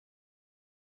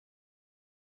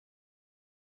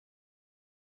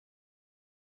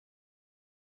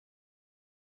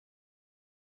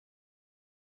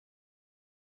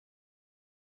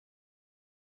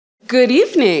Good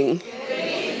evening. Good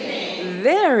evening.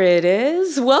 There it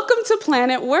is. Welcome to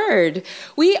Planet Word.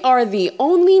 We are the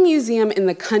only museum in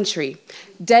the country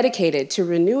dedicated to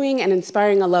renewing and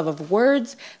inspiring a love of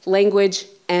words, language,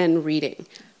 and reading.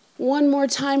 One more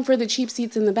time for the cheap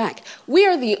seats in the back. We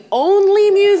are the only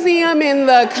museum in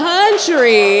the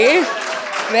country.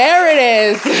 There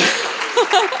it is.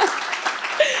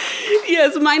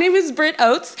 Yes, my name is Britt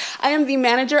Oates. I am the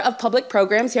manager of public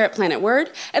programs here at Planet Word.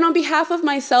 And on behalf of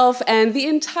myself and the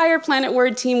entire Planet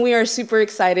Word team, we are super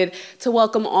excited to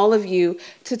welcome all of you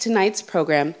to tonight's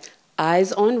program,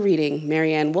 Eyes on Reading,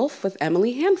 Maryanne Wolf with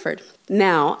Emily Hanford.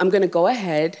 Now, I'm going to go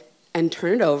ahead and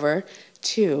turn it over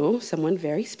to someone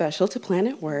very special to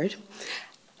Planet Word.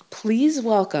 Please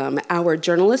welcome our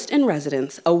journalist in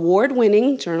residence,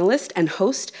 award-winning journalist and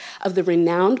host of the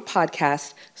renowned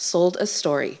podcast, Sold a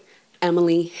Story,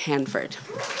 Emily Hanford.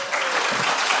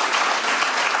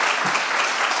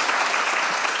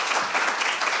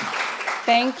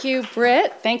 Thank you,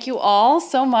 Britt. Thank you all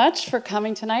so much for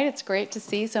coming tonight. It's great to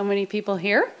see so many people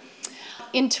here.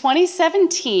 In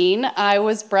 2017, I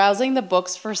was browsing the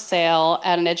books for sale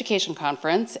at an education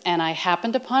conference, and I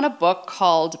happened upon a book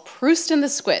called Proust and the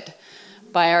Squid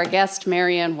by our guest,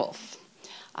 Maryanne Wolf.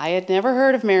 I had never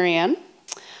heard of Maryanne.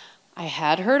 I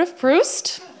had heard of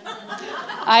Proust.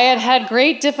 I had had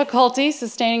great difficulty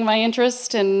sustaining my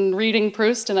interest in reading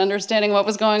Proust and understanding what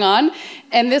was going on.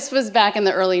 And this was back in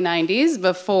the early 90s,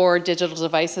 before digital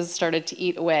devices started to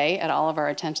eat away at all of our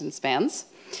attention spans.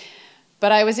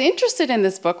 But I was interested in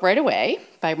this book right away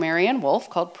by Maryanne Wolf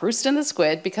called Proust and the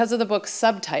Squid because of the book's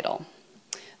subtitle,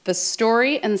 The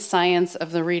Story and Science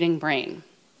of the Reading Brain,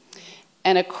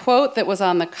 and a quote that was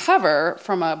on the cover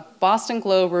from a Boston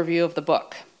Globe review of the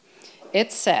book.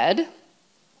 It said,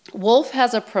 "Wolf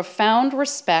has a profound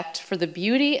respect for the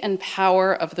beauty and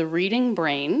power of the reading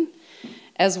brain,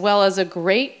 as well as a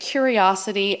great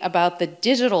curiosity about the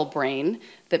digital brain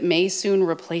that may soon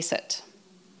replace it."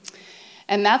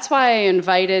 And that's why I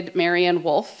invited Maryanne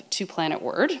Wolf to Planet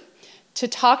Word to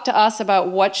talk to us about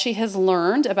what she has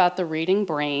learned about the reading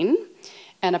brain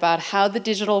and about how the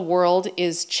digital world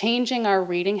is changing our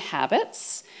reading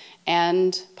habits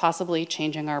and possibly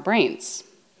changing our brains.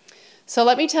 So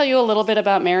let me tell you a little bit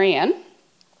about Maryanne.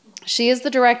 She is the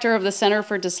director of the Center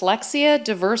for Dyslexia,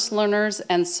 Diverse Learners,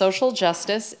 and Social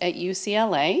Justice at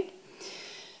UCLA.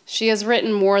 She has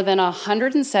written more than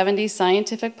 170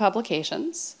 scientific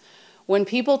publications. When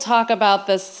people talk about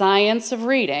the science of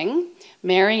reading,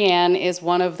 Maryanne is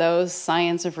one of those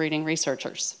science of reading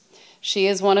researchers. She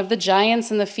is one of the giants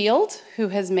in the field who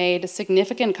has made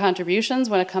significant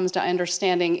contributions when it comes to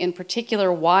understanding, in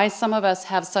particular, why some of us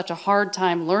have such a hard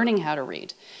time learning how to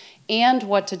read and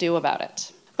what to do about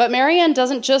it. But Maryanne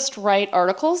doesn't just write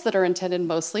articles that are intended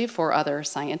mostly for other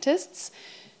scientists.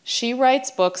 She writes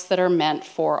books that are meant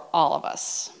for all of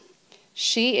us.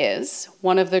 She is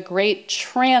one of the great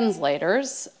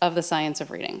translators of the science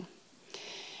of reading.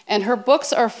 And her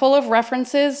books are full of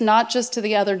references not just to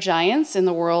the other giants in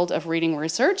the world of reading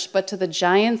research, but to the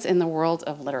giants in the world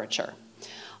of literature.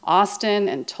 Austen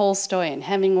and Tolstoy and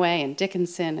Hemingway and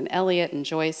Dickinson and Eliot and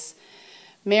Joyce.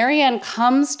 Maryanne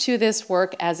comes to this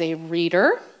work as a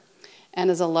reader and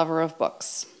as a lover of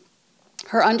books.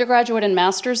 Her undergraduate and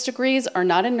master's degrees are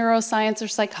not in neuroscience or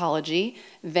psychology,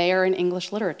 they are in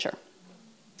English literature.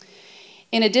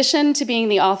 In addition to being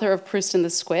the author of Proust and the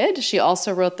Squid, she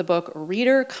also wrote the book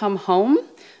Reader Come Home,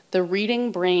 The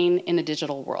Reading Brain in a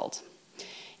Digital World.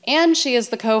 And she is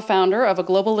the co-founder of a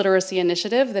global literacy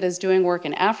initiative that is doing work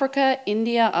in Africa,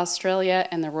 India, Australia,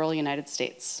 and the rural United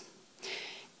States.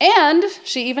 And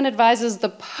she even advises the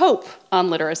Pope on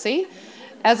literacy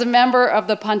as a member of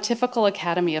the Pontifical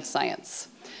Academy of Science.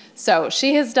 So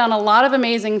she has done a lot of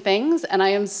amazing things, and I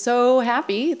am so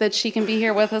happy that she can be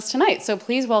here with us tonight. So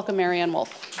please welcome Maryanne Wolf.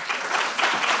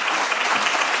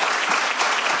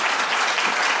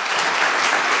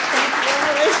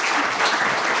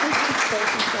 Thank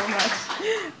you so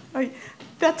much.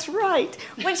 That's right.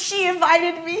 When she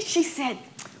invited me, she said,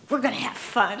 "We're going to have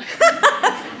fun."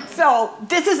 So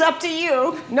this is up to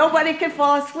you. Nobody can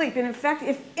fall asleep. And in fact,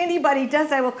 if anybody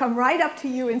does, I will come right up to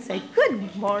you and say,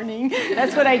 "Good morning."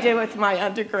 That's what I did with my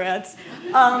undergrads.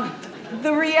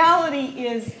 The reality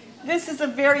is, this is a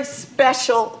very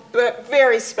special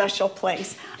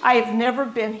place. I have never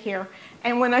been here.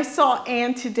 And when I saw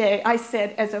Anne today, I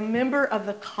said, as a member of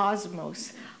the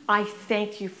cosmos, I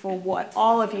thank you for what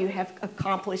all of you have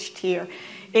accomplished here.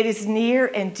 It is near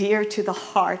and dear to the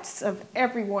hearts of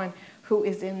everyone who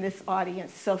is in this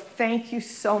audience. So thank you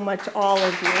so much, all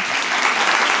of you.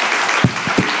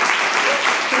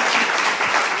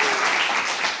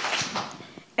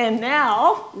 And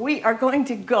now we are going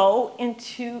to go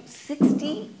into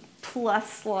 60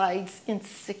 plus slides in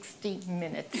 60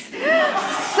 minutes.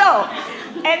 So,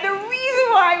 and the reason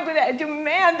why I'm going to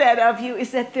demand that of you is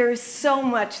that there is so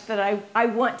much that I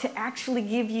want to actually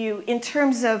give you in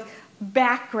terms of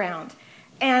background.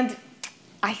 And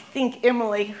I think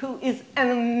Emily, who is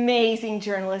an amazing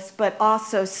journalist, but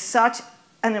also such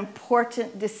an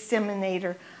important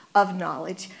disseminator of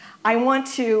knowledge, I want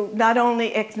to not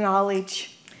only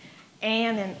acknowledge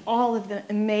Anne and all of the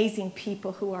amazing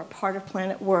people who are part of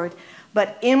Planet Word,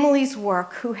 but Emily's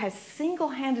work, who has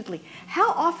single-handedly, how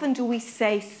often do we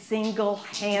say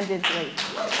single-handedly?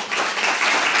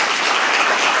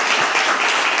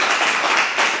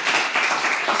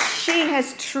 She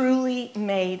has truly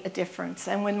made a difference.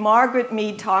 And when Margaret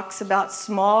Mead talks about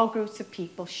small groups of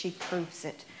people, she proves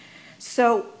it.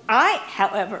 So I,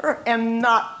 however, am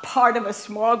not part of a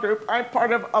small group. I'm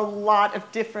part of a lot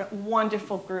of different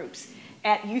wonderful groups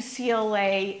at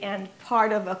UCLA and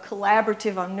part of a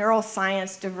collaborative on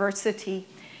neuroscience, diversity,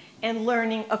 and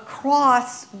learning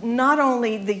across not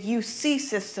only the UC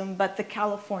system, but the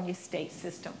California state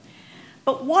system.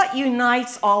 But what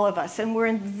unites all of us, and we're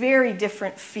in very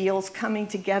different fields coming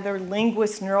together,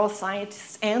 linguists,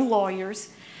 neuroscientists, and lawyers,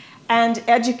 and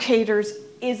educators,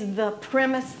 is the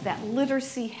premise that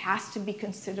literacy has to be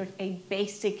considered a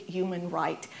basic human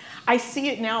right. I see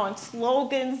it now on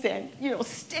slogans and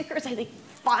stickers. I think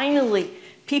finally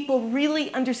people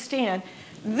really understand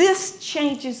this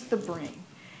changes the brain.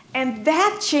 And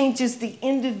that changes the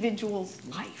individual's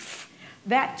life.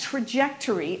 That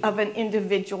trajectory of an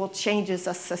individual changes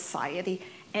a society,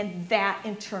 and that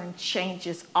in turn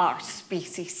changes our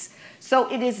species.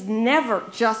 So it is never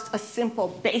just a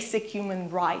simple basic human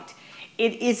right.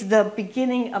 It is the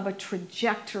beginning of a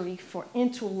trajectory for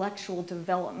intellectual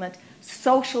development,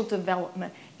 social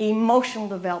development, emotional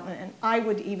development, and I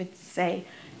would even say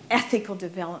ethical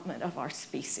development of our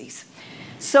species.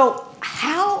 So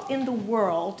how in the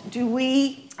world do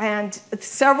we, and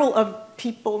several of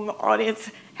people in the audience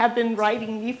have been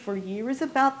writing me for years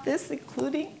about this,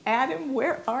 including Adam,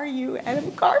 where are you?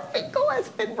 Adam Garfinkel has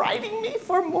been writing me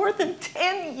for more than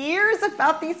 10 years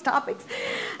about these topics,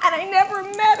 and I never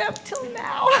met him till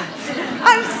now.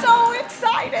 I'm so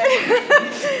excited.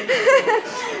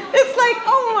 It's like,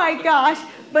 oh my gosh.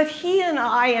 But he and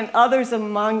I and others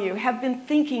among you have been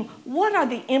thinking, what are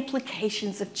the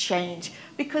implications of change?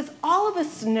 Because all of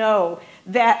us know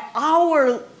that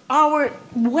our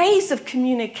ways of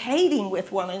communicating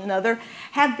with one another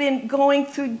have been going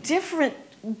through different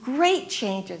great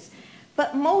changes.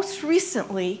 But most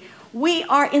recently, we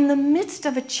are in the midst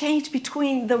of a change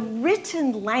between the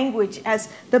written language as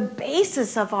the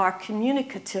basis of our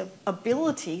communicative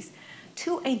abilities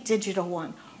to a digital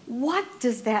one. What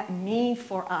does that mean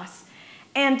for us?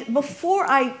 And before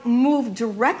I move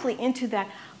directly into that,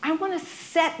 I want to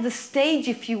set the stage,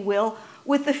 if you will,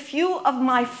 with a few of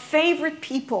my favorite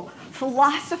people,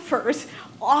 philosophers,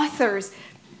 authors,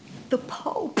 the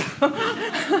Pope.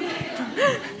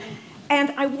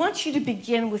 And I want you to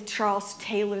begin with Charles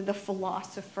Taylor, the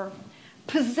philosopher.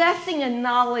 Possessing a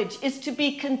knowledge is to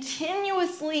be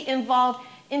continuously involved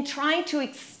in trying to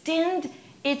extend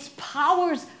its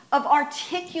powers of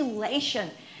articulation.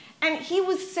 And he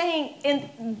was saying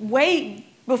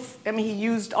he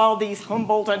used all these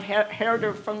Humboldt and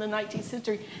Herder from the 19th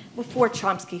century before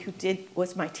Chomsky, who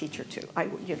was my teacher too. I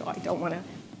don't want to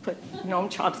put Noam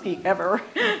Chomsky ever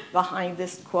behind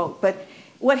this quote, but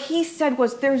what he said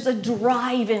was, there's a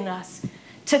drive in us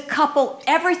to couple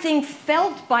everything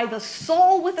felt by the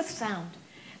soul with a sound.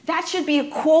 That should be a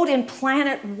quote in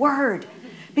Planet Word,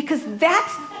 because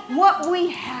that's what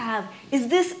we have, is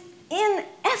this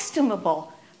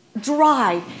inestimable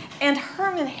drive. And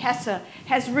Hermann Hesse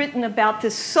has written about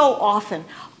this so often.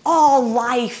 All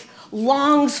life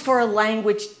longs for a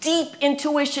language. Deep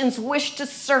intuitions wish to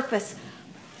surface.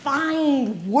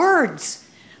 Find words,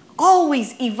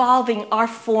 always evolving our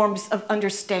forms of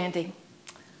understanding.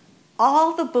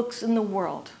 All the books in the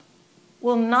world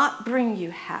will not bring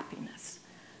you happiness,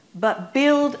 but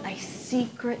build a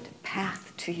secret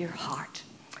path to your heart.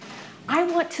 I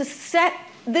want to set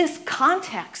this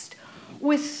context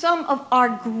with some of our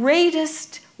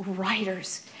greatest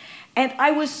writers. And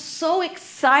I was so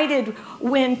excited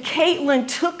when Caitlin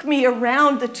took me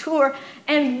around the tour,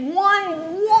 and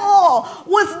one wall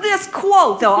was this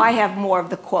quote, though I have more of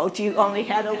the quote. You only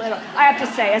had a little, I have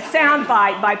to say, a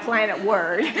soundbite by Planet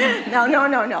Word.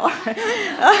 No.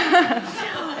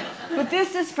 But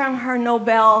this is from her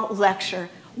Nobel lecture.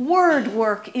 Word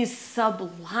work is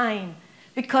sublime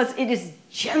because it is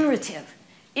generative.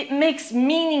 It makes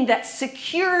meaning that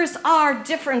secures our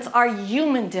difference, our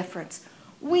human difference.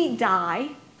 We die.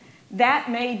 That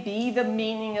may be the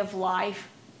meaning of life,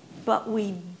 but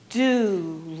we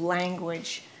do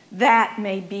language. That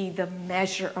may be the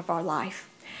measure of our life.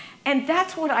 And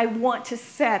that's what I want to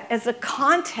set as a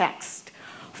context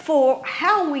for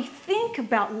how we think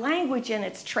about language and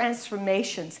its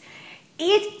transformations.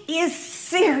 It is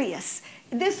serious.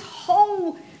 This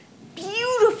whole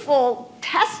beautiful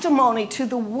testimony to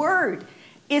the word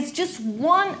is just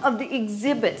one of the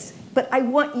exhibits. But I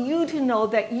want you to know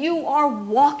that you are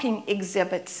walking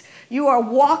exhibits. You are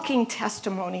walking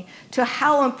testimony to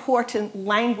how important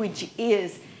language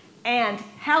is and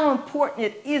how important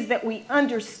it is that we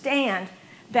understand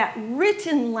that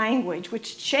written language,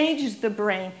 which changes the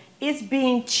brain, is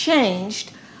being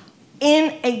changed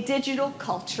in a digital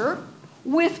culture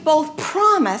with both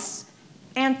promise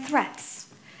and threats.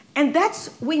 And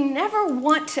we never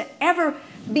want to ever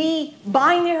be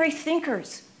binary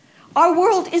thinkers. Our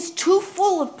world is too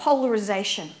full of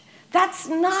polarization. That's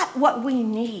not what we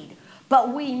need.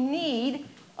 But we need,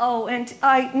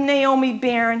 Naomi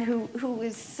Barron, who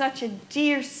is such a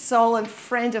dear soul and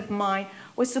friend of mine,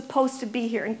 was supposed to be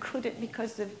here and couldn't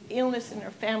because of illness in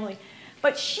her family.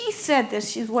 But she said this,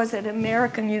 she was at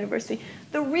American University.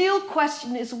 The real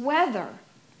question is whether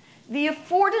the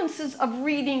affordances of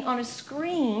reading on a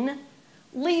screen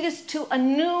lead us to a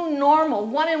new normal,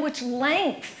 one in which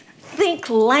think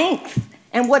length,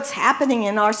 and what's happening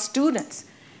in our students,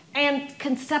 and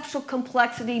conceptual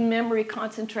complexity, memory,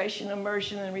 concentration,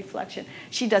 immersion, and reflection.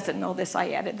 She doesn't know this. I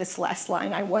added this last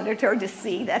line. I wanted her to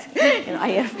see that, and I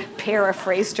have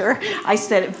paraphrased her. I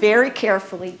said it very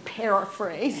carefully,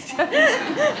 paraphrased.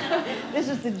 This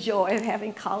is the joy of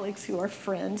having colleagues who are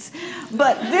friends.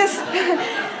 But this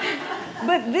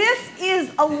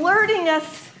is alerting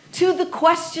us to the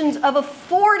questions of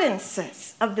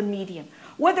affordances of the medium.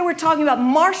 Whether we're talking about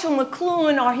Marshall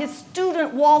McLuhan or his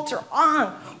student Walter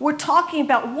Ong, we're talking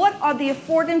about what are the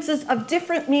affordances of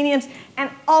different mediums.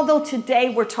 And although today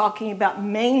we're talking about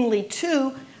mainly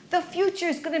two, the future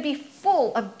is going to be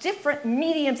full of different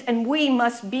mediums, and we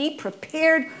must be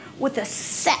prepared with a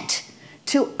set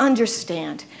to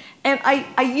understand. And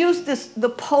I use the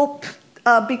Pope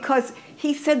because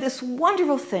he said this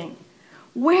wonderful thing.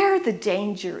 Where the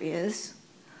danger is,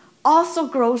 also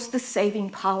grows the saving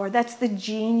power. That's the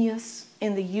genius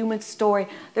in the human story.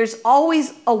 There's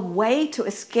always a way to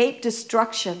escape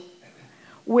destruction.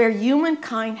 Where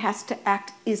humankind has to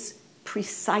act is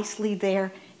precisely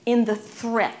there in the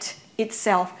threat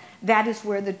itself. That is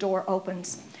where the door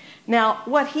opens. Now,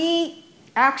 what he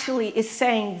actually is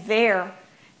saying there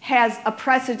has a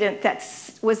precedent that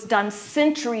was done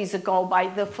centuries ago by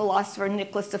the philosopher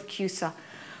Nicholas of Cusa,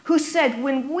 who said,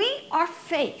 when we are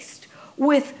faced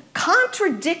with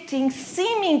contradicting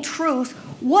seeming truths,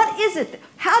 what is it?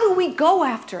 How do we go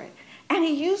after it? And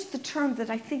he used the term that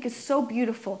I think is so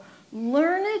beautiful,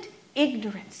 learned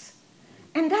ignorance.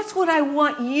 And that's what I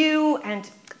want you, and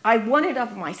I want it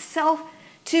of myself,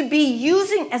 to be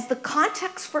using as the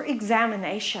context for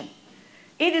examination.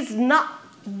 It is not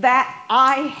that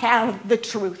I have the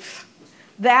truth,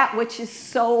 that which is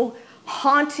so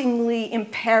hauntingly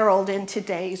imperiled in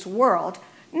today's world.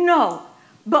 No,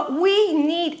 but we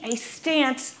need a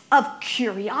stance of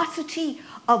curiosity,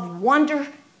 of wonder,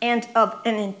 and of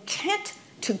an intent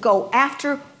to go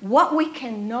after what we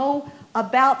can know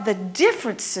about the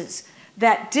differences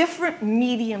that different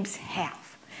mediums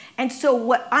have. And so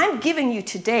what I'm giving you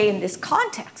today in this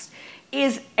context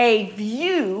is a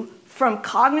view from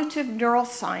cognitive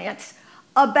neuroscience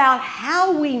about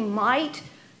how we might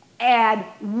add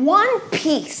one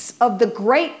piece of the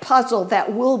great puzzle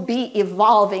that will be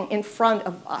evolving in front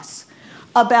of us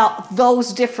about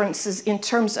those differences in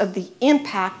terms of the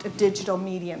impact of digital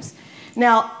mediums.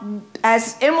 Now,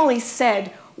 as Emily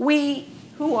said, we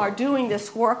who are doing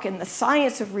this work in the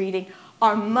science of reading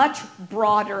are much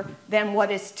broader than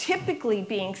what is typically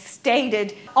being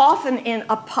stated. Often in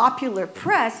a popular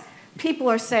press, people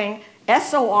are saying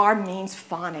SOR means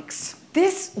phonics.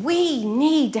 We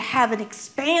need to have an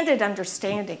expanded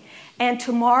understanding. And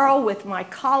tomorrow with my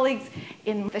colleagues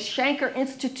in the Shanker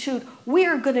Institute, we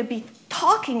are going to be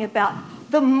talking about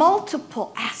the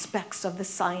multiple aspects of the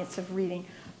science of reading.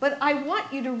 But I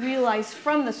want you to realize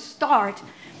from the start,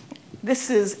 this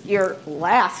is your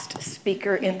last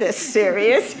speaker in this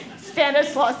series,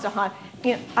 Stanislaus Dehaene.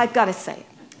 You know, I've got to say it.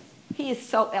 He is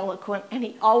so eloquent, and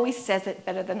he always says it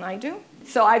better than I do.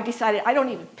 So I've decided I don't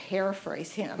even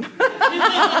paraphrase him.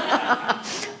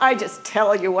 I just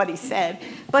tell you what he said.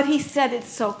 But he said it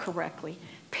so correctly.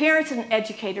 Parents and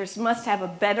educators must have a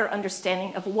better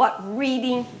understanding of what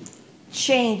reading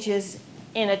changes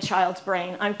in a child's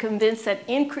brain. I'm convinced that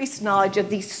increased knowledge of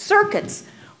these circuits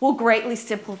will greatly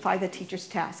simplify the teacher's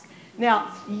task.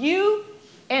 Now, you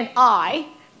and I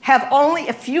have only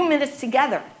a few minutes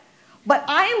together, but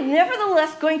I am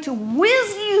nevertheless going to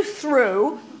whiz you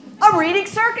through a reading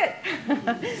circuit.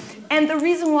 And the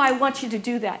reason why I want you to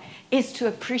do that is to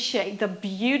appreciate the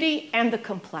beauty and the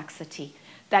complexity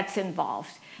that's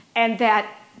involved, and that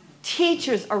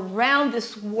teachers around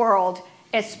this world,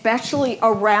 especially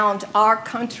around our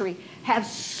country, have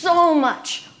so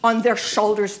much on their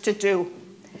shoulders to do.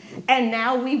 And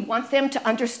now we want them to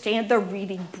understand the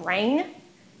reading brain?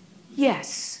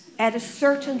 Yes, at a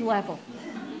certain level.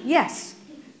 Yes,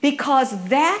 because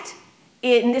that,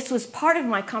 and this was part of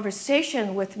my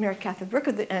conversation with Mary Catherine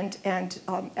Brooker and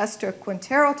Esther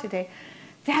Quintero today,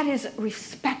 that is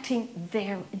respecting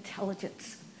their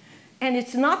intelligence. And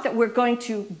it's not that we're going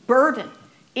to burden,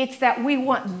 it's that we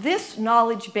want this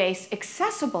knowledge base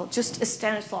accessible, just as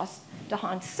Stanislaus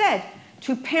Dehaene said,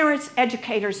 to parents,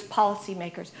 educators,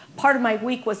 policymakers. Part of my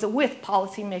week was with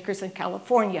policymakers in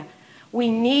California. We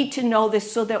need to know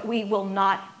this so that we will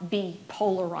not be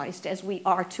polarized as we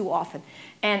are too often.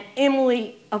 And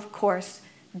Emily, of course,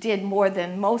 did more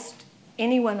than most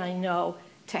anyone I know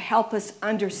to help us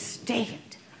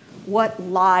understand what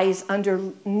lies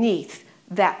underneath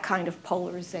that kind of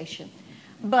polarization.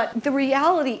 But the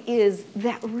reality is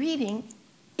that reading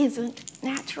isn't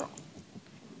natural.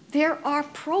 There are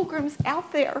programs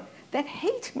out there that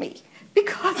hate me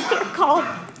because they're called,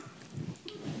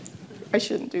 I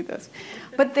shouldn't do this,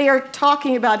 but they are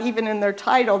talking about, even in their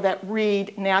title, that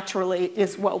read naturally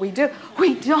is what we do.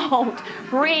 We don't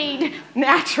read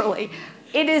naturally.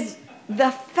 It is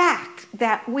the fact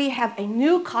that we have a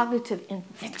new cognitive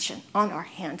invention on our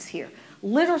hands here.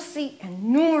 Literacy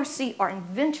and numeracy are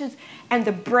inventions, and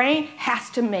the brain has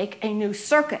to make a new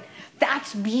circuit.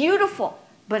 That's beautiful,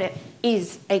 but it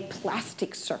is a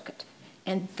plastic circuit,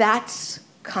 and that's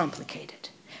complicated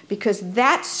because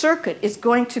that circuit is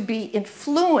going to be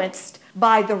influenced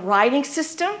by the writing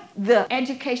system, the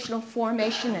educational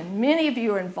formation, and many of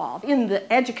you are involved in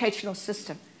the educational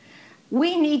system.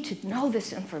 We need to know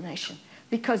this information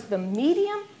because the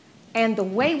medium and the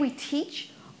way we teach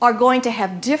are going to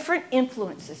have different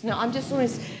influences. Now, I'm just going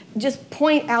to just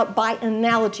point out by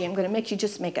analogy. I'm going to make you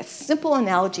just make a simple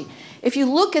analogy. If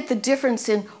you look at the difference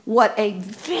in what a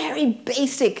very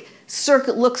basic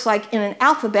circuit looks like in an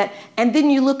alphabet, and then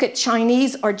you look at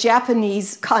Chinese or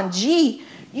Japanese kanji,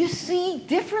 you see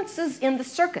differences in the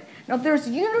circuit. Now, there's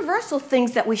universal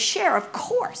things that we share, of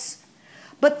course,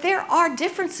 but there are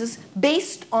differences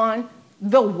based on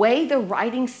the way the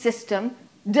writing system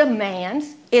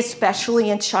demands,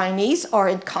 especially in Chinese or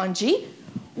in kanji,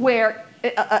 where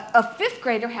a fifth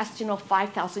grader has to know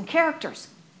 5,000 characters.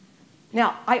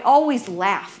 Now, I always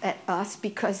laugh at us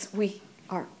because we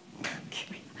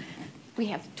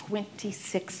have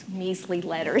 26 measly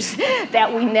letters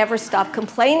that we never stop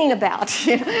complaining about.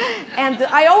 And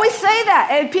I always say that,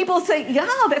 and people say, yeah,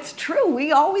 that's true,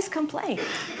 we always complain.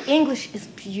 English is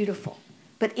beautiful,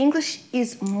 but English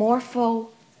is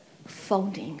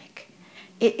morphophonemic.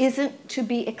 It isn't to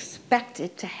be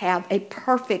expected to have a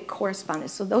perfect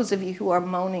correspondence. So those of you who are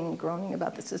moaning and groaning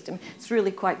about the system, it's really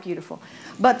quite beautiful.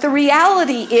 But the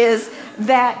reality is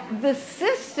that the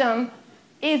system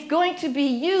is going to be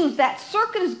used, that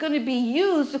circuit is going to be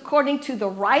used according to the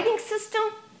writing system,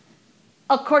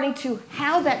 according to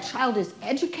how that child is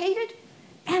educated,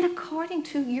 and according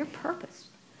to your purpose.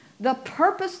 The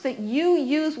purpose that you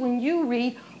use when you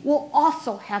read will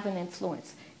also have an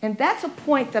influence. And that's a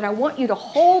point that I want you to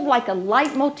hold like a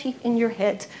leitmotif in your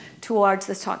head towards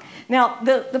this talk. Now,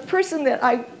 the person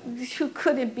who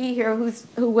couldn't be here,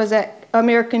 who was at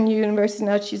American University,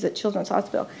 now she's at Children's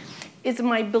Hospital, is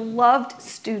my beloved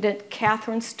student,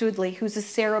 Catherine Studley, who's a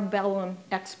cerebellum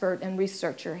expert and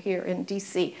researcher here in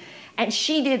DC. And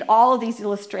she did all of these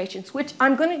illustrations, which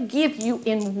I'm going to give you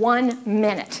in 1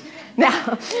 minute.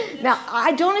 Now,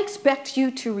 I don't expect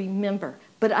you to remember,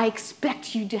 but I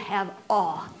expect you to have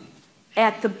awe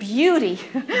at the beauty,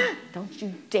 don't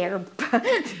you dare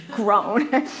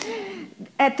groan,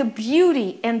 at the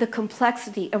beauty and the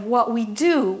complexity of what we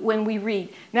do when we read.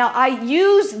 Now, I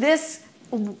use this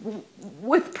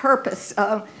with purpose.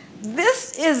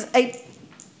 This is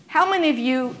how many of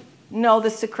you know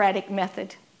the Socratic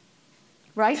method?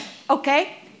 Right?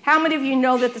 Okay. How many of you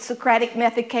know that the Socratic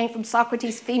method came from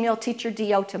Socrates' female teacher,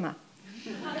 Diotima?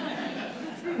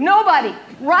 Nobody,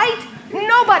 right?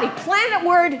 Nobody. Planet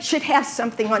Word should have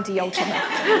something on Diotima.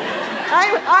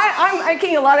 I'm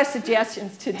making a lot of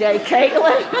suggestions today,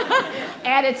 Caitlin.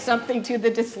 Added something to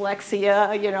the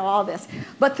dyslexia, all this.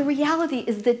 But the reality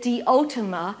is that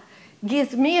Diotima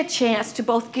gives me a chance to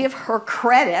both give her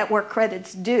credit where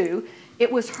credit's due.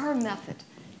 It was her method.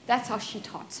 That's how she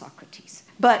taught Socrates.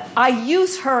 But I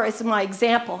use her as my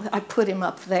example. I put him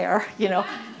up there, you know,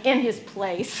 in his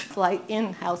place, like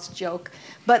in-house joke.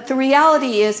 But the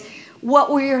reality is, what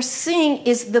we are seeing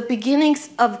is the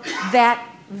beginnings of that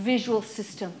visual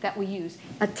system that we use.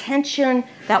 Attention,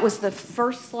 that was the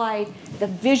first slide, the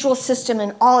visual system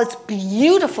in all its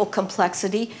beautiful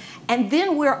complexity. And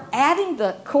then we're adding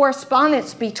the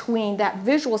correspondence between that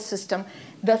visual system,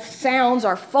 the sounds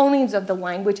or phonemes of the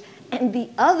language, and the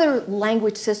other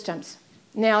language systems.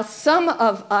 Now, some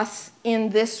of us in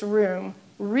this room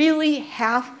really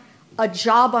have a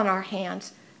job on our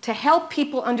hands to help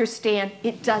people understand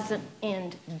it doesn't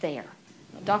end there.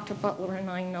 Dr. Butler and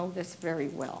I know this very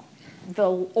well. The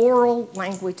oral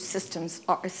language systems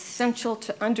are essential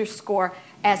to underscore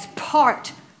as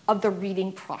part of the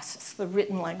reading process, the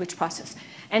written language process.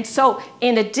 And so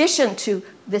in addition to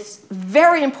this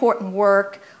very important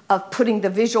work of putting the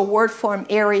visual word form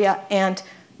area and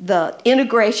the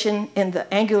integration in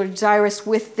the angular gyrus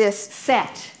with this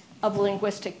set of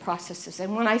linguistic processes.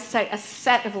 And when I say a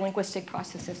set of linguistic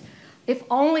processes, if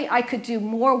only I could do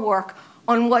more work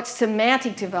on what's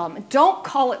semantic development. Don't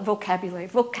call it vocabulary.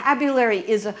 Vocabulary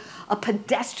is a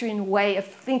pedestrian way of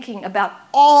thinking about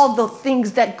all the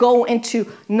things that go into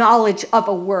knowledge of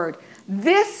a word.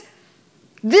 This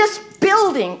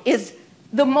building is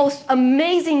the most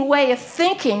amazing way of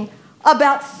thinking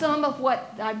about some of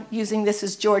what, I'm using this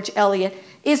as George Eliot,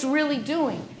 is really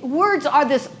doing. Words are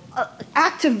this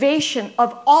activation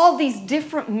of all these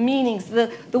different meanings,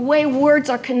 the way words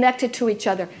are connected to each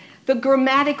other, the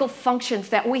grammatical functions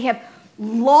that we have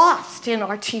lost in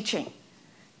our teaching.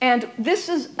 And this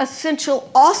is essential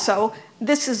also.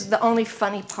 This is the only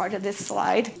funny part of this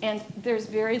slide. And there's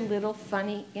very little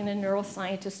funny in a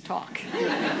neuroscientist talk.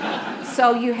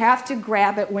 So you have to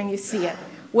grab it when you see it.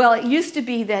 Well, it used to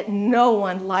be that no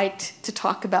one liked to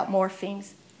talk about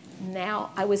morphemes.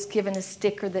 Now I was given a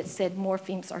sticker that said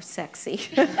morphemes are sexy.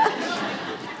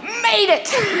 Made it!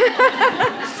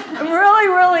 I'm really,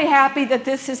 really happy that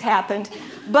this has happened.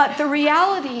 But the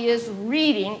reality is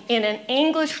reading in an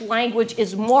English language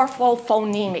is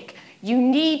morphophonemic. You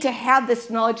need to have this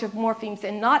knowledge of morphemes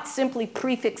and not simply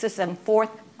prefixes in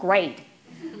 4th grade.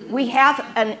 We have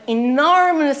an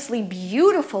enormously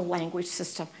beautiful language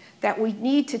system that we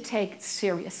need to take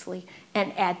seriously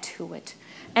and add to it.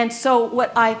 And so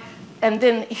and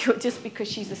then just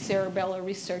because she's a cerebellar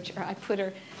researcher, I put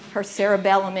her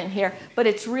cerebellum in here, but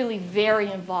it's really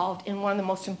very involved in one of the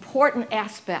most important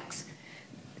aspects,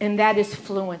 and that is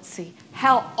fluency.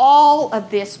 How all of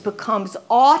this becomes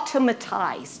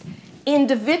automatized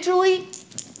individually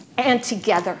and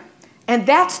together. And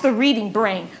that's the reading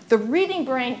brain. The reading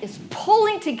brain is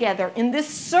pulling together in this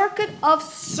circuit of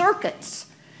circuits.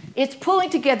 It's pulling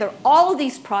together all of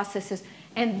these processes,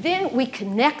 and then we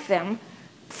connect them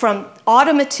from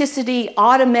automaticity,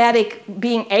 automatic,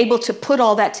 being able to put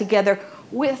all that together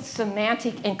with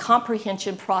semantic and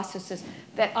comprehension processes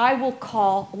that I will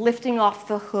call, lifting off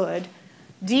the hood,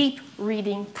 deep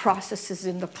reading processes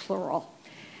in the plural.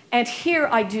 And here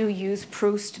I do use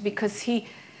Proust because he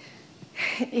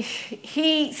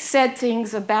said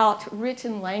things about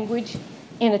written language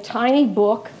in a tiny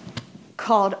book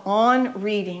called On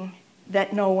Reading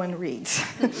that no one reads.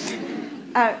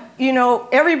 You know,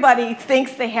 everybody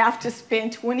thinks they have to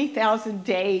spend 20,000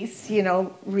 days, you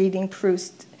know, reading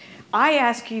Proust. I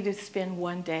ask you to spend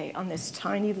one day on this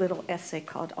tiny little essay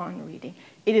called On Reading.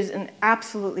 It is an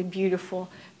absolutely beautiful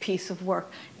piece of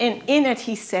work. And in it,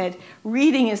 he said,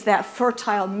 reading is that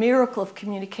fertile miracle of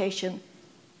communication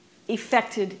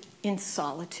effected in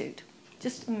solitude.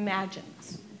 Just imagine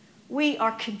this. We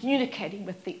are communicating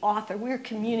with the author. We're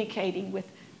communicating with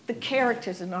the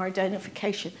characters in our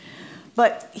identification.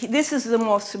 But this is the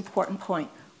most important point.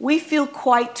 We feel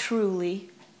quite truly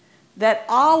that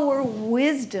our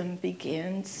wisdom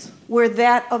begins where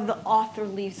that of the author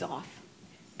leaves off.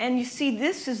 And you see,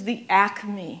 this is the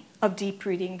acme of deep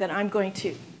reading that I'm going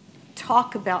to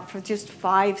talk about for just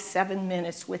 5-7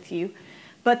 minutes with you.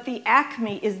 But the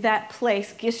acme is that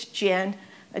place. Gish Jen,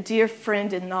 a dear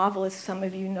friend and novelist, some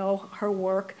of you know her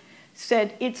work,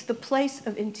 said it's the place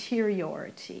of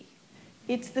interiority.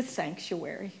 It's the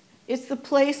sanctuary. It's the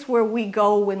place where we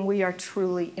go when we are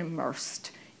truly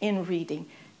immersed in reading.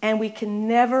 And we can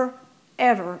never,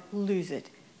 ever lose it.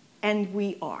 And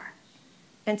we are.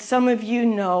 And some of you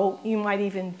know, you might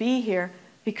even be here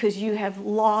because you have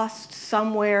lost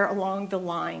somewhere along the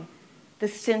line the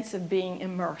sense of being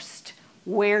immersed.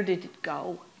 Where did it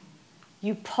go?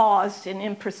 You paused and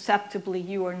imperceptibly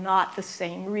you are not the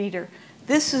same reader.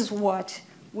 This is what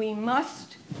we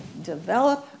must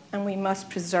develop and we must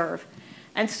preserve.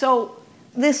 And so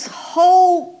this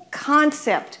whole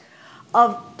concept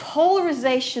of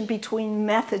polarization between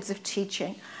methods of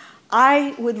teaching,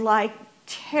 I would like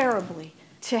terribly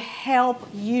to help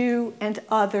you and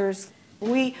others.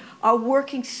 We are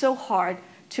working so hard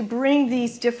to bring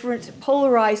these different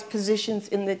polarized positions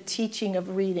in the teaching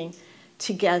of reading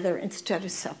together instead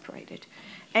of separated.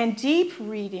 And deep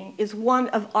reading is one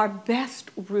of our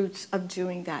best routes of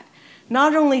doing that.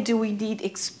 Not only do we need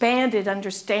expanded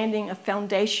understanding of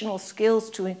foundational skills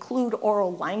to include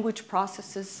oral language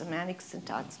processes, semantic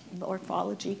syntax,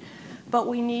 morphology, but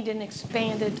we need an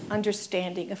expanded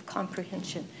understanding of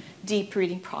comprehension, deep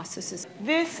reading processes.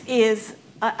 This is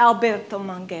Alberto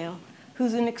Manguel,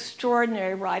 who's an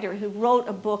extraordinary writer who wrote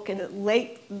a book in the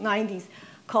late 90s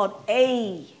called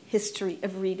A History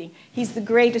of Reading. He's the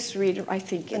greatest reader, I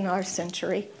think, in our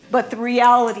century. But the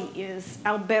reality is,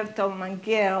 Alberto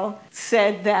Manguel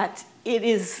said that it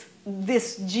is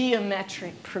this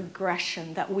geometric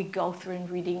progression that we go through in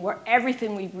reading, where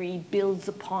everything we read builds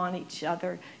upon each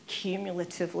other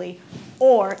cumulatively,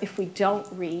 or if we don't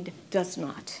read, does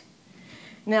not.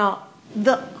 Now,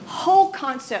 the whole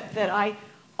concept that I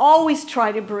always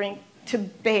try to bring to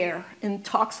bear in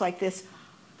talks like this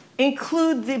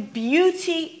include the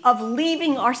beauty of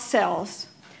leaving ourselves.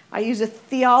 I use a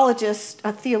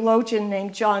theologian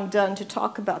named John Donne to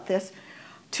talk about this,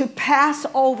 to pass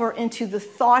over into the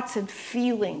thoughts and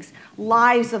feelings,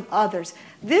 lives of others.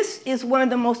 This is one of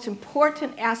the most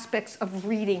important aspects of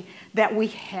reading that we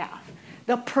have,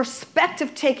 the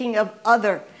perspective taking of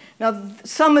other. Now,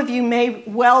 some of you may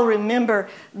well remember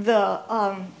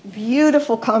the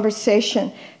beautiful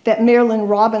conversation that Marilyn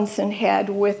Robinson had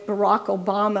with Barack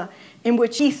Obama, in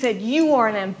which he said, you are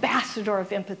an ambassador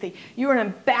of empathy. You're an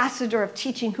ambassador of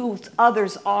teaching who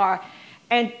others are.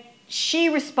 And she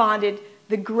responded,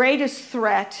 the greatest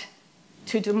threat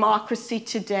to democracy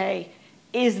today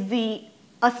is the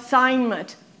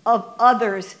assignment of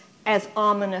others as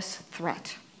ominous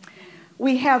threat.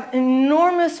 We have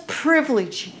enormous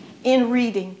privilege in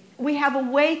reading. We have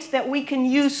a way that we can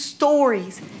use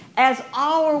stories as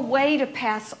our way to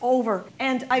pass over.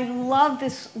 And I love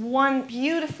this one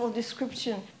beautiful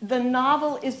description. The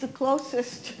novel is the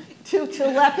closest to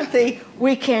telepathy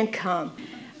we can come.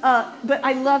 But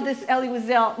I love this, Elie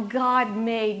Wiesel, God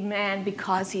made man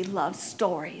because he loves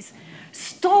stories.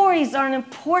 Stories are an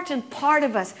important part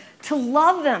of us. To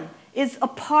love them is a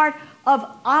part of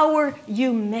our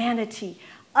humanity.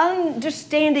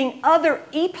 Understanding other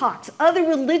epochs, other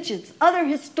religions, other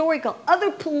historical,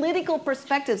 other political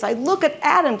perspectives. I look at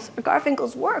Adams,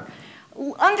 Garfinkel's work.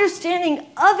 Understanding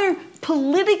other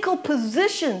political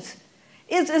positions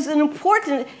is an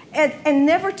important, and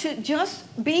never to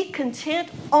just be content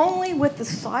only with the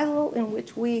silo in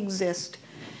which we exist.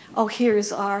 Oh,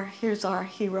 here's our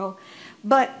hero.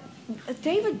 But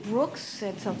David Brooks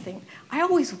said something. I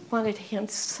always wanted him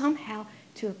somehow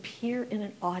to appear in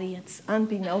an audience,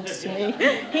 unbeknownst to me.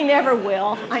 He never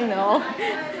will, I know.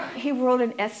 He wrote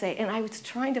an essay, and I was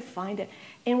trying to find it,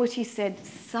 in which he said,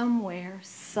 somewhere,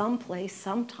 someplace,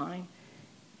 sometime,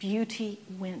 beauty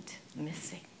went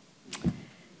missing.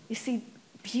 You see,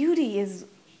 beauty is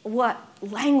what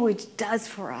language does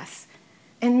for us.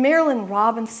 And Marilyn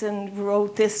Robinson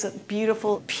wrote this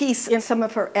beautiful piece in some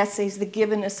of her essays, The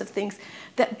Givenness of Things,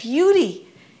 that beauty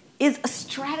is a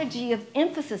strategy of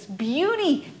emphasis.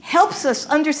 Beauty helps us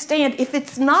understand. If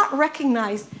it's not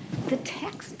recognized, the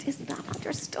text is not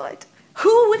understood.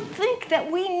 Who would think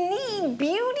that we need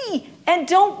beauty and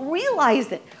don't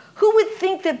realize it? Who would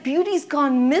think that beauty's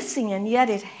gone missing, and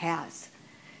yet it has?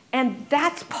 And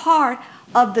that's part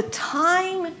of the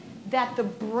time that the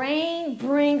brain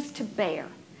brings to bear.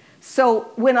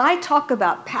 So when I talk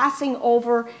about passing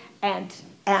over and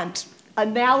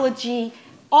analogy,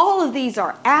 all of these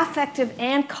are affective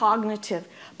and cognitive.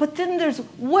 But then there's,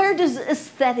 where does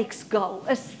aesthetics go?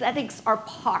 Aesthetics are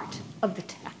part of the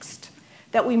text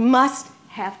that we must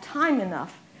have time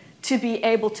enough to be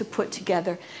able to put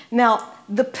together. Now,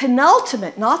 the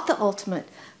penultimate, not the ultimate,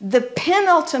 the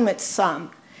penultimate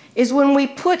sum is when we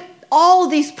put all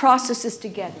these processes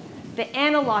together, the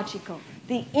analogical,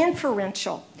 the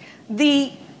inferential,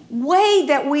 the way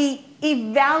that we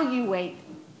evaluate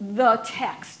the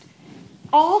text,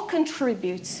 all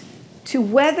contributes to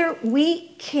whether we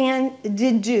can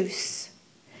deduce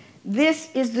this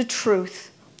is the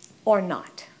truth or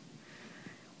not.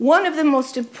 One of the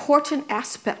most important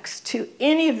aspects to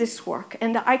any of this work,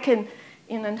 and I can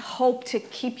hope to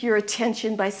keep your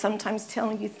attention by sometimes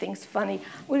telling you things funny,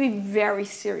 I'm going to be very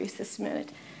serious this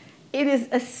minute. It is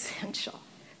essential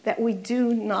that we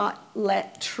do not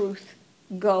let truth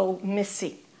go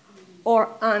missing or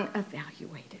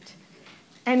unevaluated.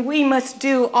 And we must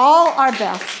do all our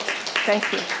best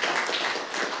Thank you.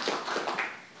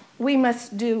 We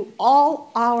must do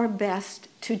all our best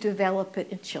to develop it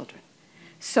in children.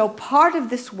 So part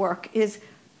of this work is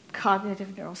cognitive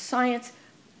neuroscience.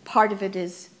 Part of it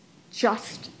is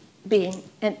just being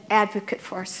an advocate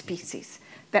for our species,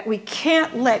 that we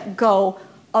can't let go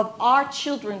of our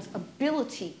children's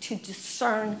ability to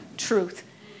discern truth.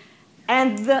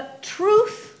 And the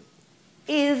truth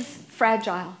is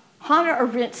fragile. Hannah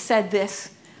Arendt said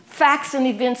this: facts and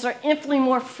events are infinitely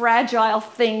more fragile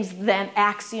things than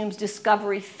axioms,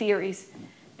 discovery, theories.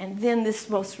 And then this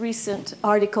most recent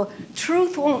article,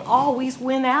 truth won't always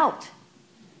win out.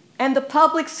 And the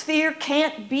public sphere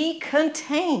can't be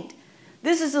contained.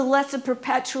 This is a lesson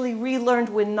perpetually relearned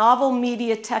when novel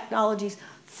media technologies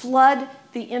flood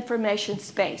the information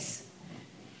space.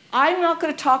 I'm not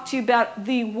going to talk to you about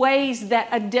the ways that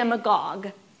a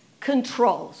demagogue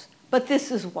controls, but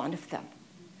this is one of them.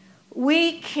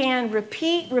 We can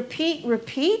repeat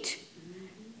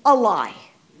a lie.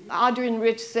 Audrey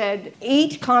Rich said,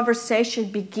 each conversation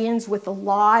begins with a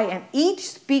lie, and each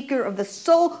speaker of the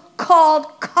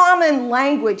so-called common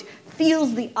language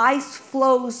feels the ice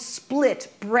flows split,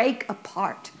 break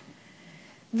apart.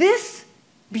 This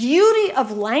beauty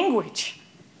of language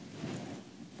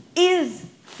is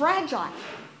fragile.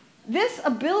 This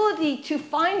ability to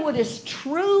find what is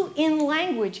true in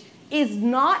language is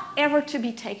not ever to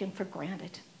be taken for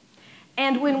granted.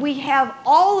 And when we have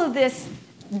all of this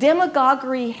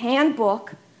demagoguery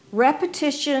handbook,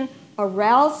 repetition,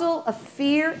 arousal of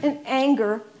fear and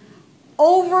anger,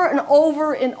 over and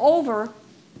over and over,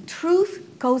 truth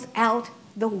goes out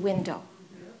the window.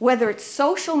 Whether it's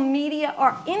social media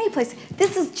or any place,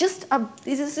 this is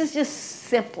just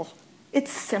simple.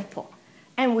 It's simple.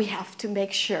 And we have to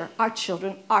make sure our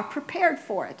children are prepared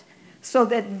for it so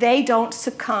that they don't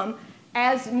succumb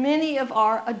as many of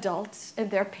our adults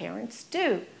and their parents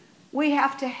do. We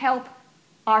have to help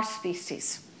our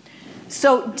species.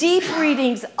 So deep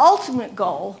reading's ultimate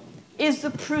goal is the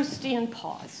Proustian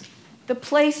pause, the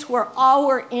place where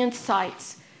our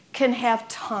insights can have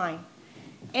time.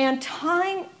 And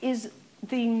time is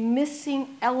the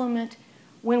missing element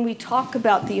when we talk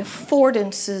about the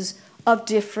affordances of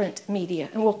different media.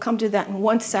 And we'll come to that in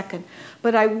 1 second.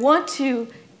 But I want to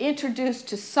introduce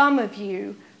to some of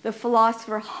you the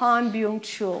philosopher Han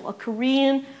Byung-chul, a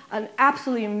Korean, an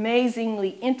absolutely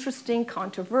amazingly interesting,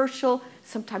 controversial,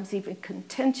 sometimes even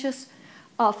contentious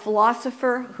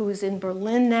philosopher who is in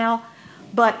Berlin now.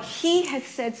 But he has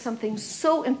said something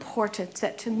so important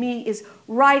that to me is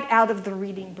right out of the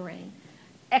reading brain.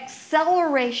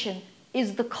 Acceleration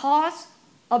is the cause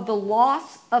of the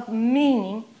loss of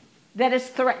meaning that is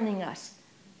threatening us.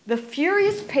 The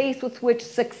furious pace with which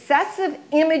successive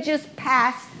images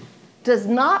pass does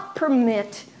not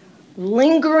permit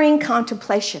lingering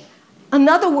contemplation. In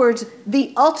other words,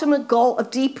 the ultimate goal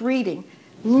of deep reading,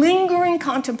 lingering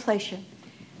contemplation.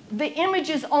 The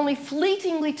images only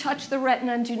fleetingly touch the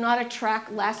retina and do not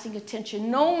attract lasting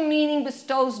attention. No meaning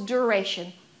bestows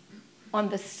duration on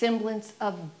the semblance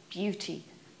of beauty.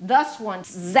 Thus one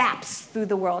zaps through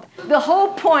the world. The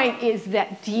whole point is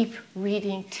that deep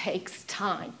reading takes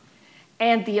time.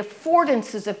 And the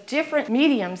affordances of different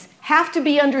mediums have to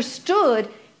be understood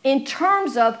in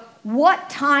terms of what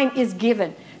time is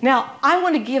given. Now, I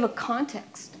want to give a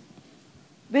context.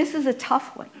 This is a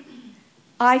tough one.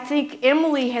 I think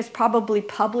Emily has probably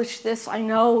published this. I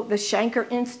know the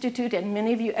Shanker Institute and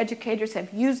many of you educators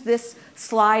have used this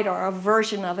slide or a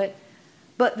version of it.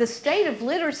 But the state of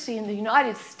literacy in the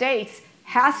United States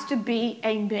has to be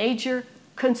a major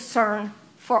concern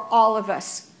for all of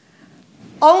us.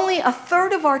 Only a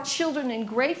third of our children in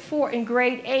grade 4 and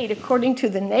grade 8, according to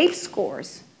the NAEP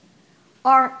scores,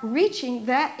 are reaching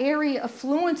that area of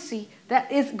fluency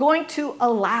that is going to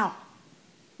allow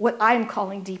what I'm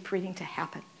calling deep reading to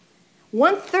happen.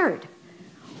 1/3,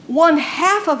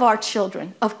 1/2 of our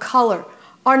children of color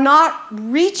are not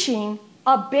reaching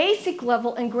a basic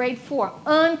level in grade 4,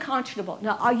 unconscionable.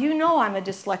 Now, you know I'm a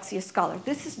dyslexia scholar.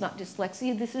 This is not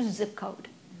dyslexia, this is zip code.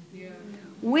 Yeah.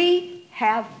 We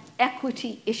have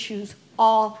equity issues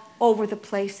all over the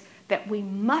place that we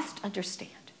must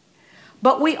understand.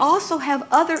 But we also have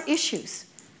other issues.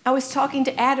 I was talking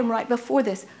to Adam right before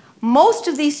this. Most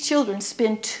of these children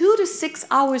spend 2 to 6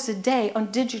 hours a day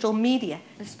on digital media,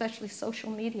 especially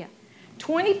social media.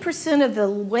 20% of the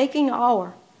waking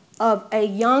hour of a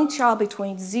young child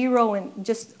between 0 and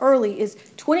just early is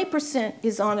 20%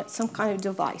 is on some kind of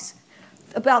device.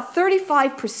 About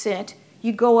 35%,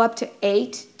 you go up to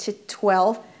 8 to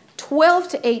 12, 12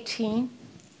 to 18,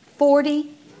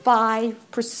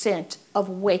 45% of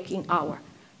waking hour.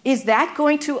 Is that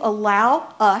going to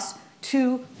allow us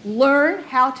to learn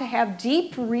how to have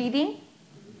deep reading.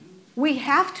 We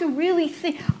have to really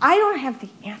think. I don't have the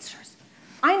answers.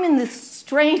 I'm in this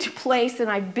strange place, and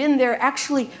I've been there.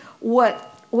 Actually, what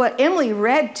Emily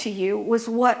read to you was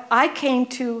what I came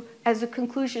to as a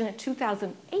conclusion in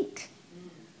 2008.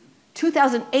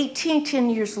 2018, 10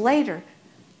 years later,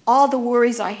 all the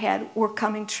worries I had were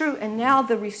coming true, and now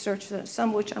the research, some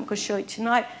of which I'm going to show you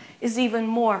tonight, is even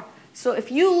more. So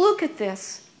if you look at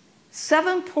this,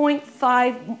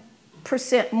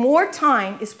 7.5% more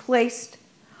time is placed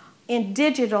in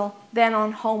digital than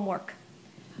on homework.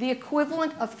 The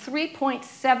equivalent of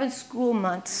 3.7 school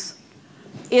months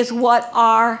is what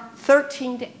our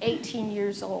 13 to 18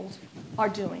 years old are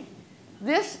doing.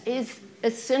 This is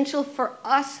essential for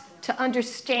us to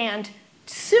understand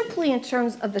simply in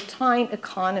terms of the time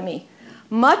economy,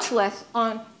 much less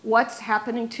on what's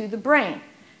happening to the brain.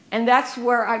 And that's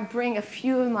where I bring a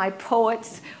few of my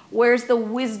poets. Where's the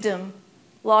wisdom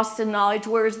lost in knowledge?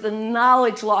 Where's the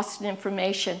knowledge lost in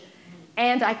information?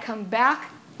 And I come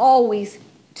back always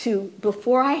to,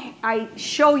 before I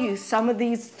show you some of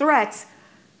these threats,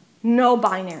 no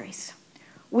binaries.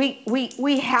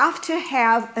 We have to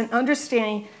have an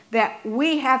understanding that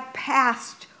we have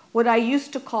passed what I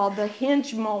used to call the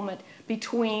hinge moment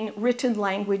between written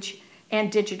language and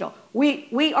digital.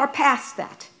 We are past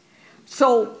that.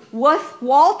 So with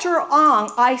Walter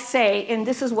Ong, I say, and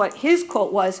this is what his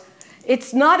quote was,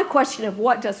 it's not a question of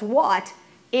what does what,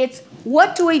 it's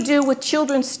what do we do with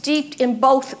children steeped in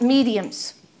both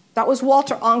mediums? That was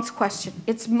Walter Ong's question.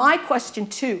 It's my question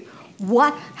too.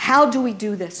 How do we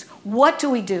do this? What do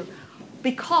we do?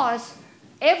 Because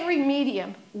every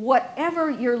medium, whatever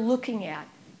you're looking at,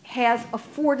 has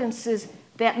affordances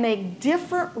that make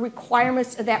different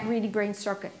requirements of that reading brain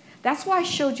circuit. That's why I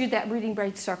showed you that reading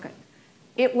brain circuit.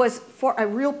 It was for a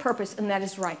real purpose, and that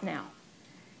is right now.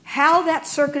 How that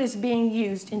circuit is being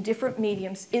used in different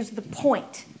mediums is the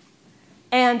point.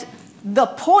 And the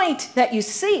point that you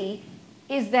see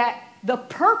is that the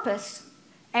purpose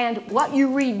and what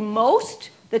you read most,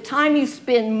 the time you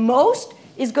spend most,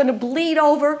 is going to bleed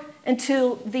over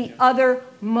into the other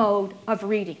mode of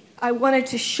reading. I wanted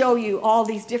to show you all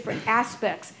these different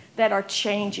aspects that are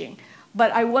changing.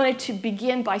 But I wanted to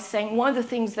begin by saying one of the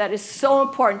things that is so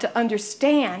important to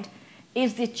understand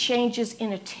is the changes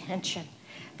in attention,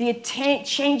 the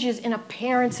changes in a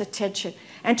parent's attention.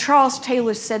 And Charles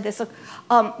Taylor said this,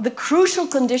 the crucial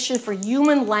condition for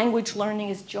human language learning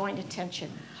is joint attention.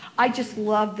 I just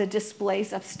love the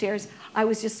displays upstairs. I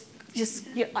was just you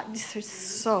know, they're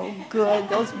so good,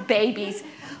 those babies.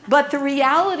 But the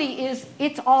reality is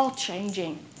it's all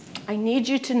changing. I need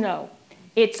you to know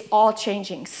it's all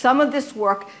changing. Some of this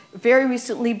work, very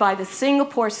recently by the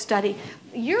Singapore study,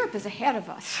 Europe is ahead of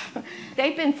us.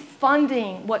 They've been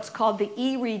funding what's called the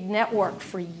e-read network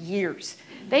for years.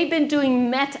 They've been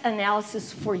doing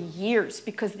meta-analysis for years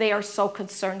because they are so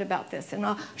concerned about this, and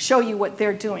I'll show you what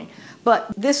they're doing.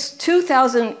 But this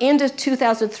end of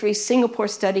 2003 Singapore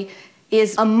study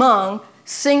is among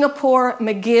Singapore,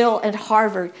 McGill, and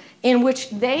Harvard, in which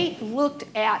they looked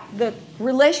at the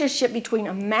relationship between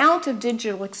amount of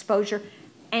digital exposure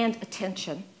and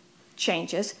attention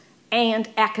changes and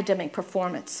academic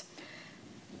performance.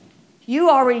 You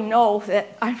already know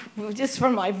that, just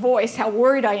from my voice, how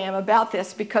worried I am about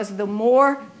this, because the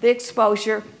more the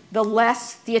exposure, the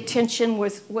less the attention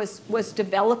was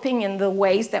developing in the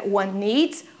ways that one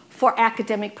needs for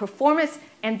academic performance,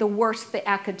 and the worse the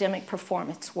academic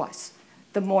performance was,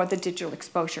 the more the digital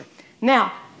exposure.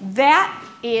 Now, that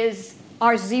is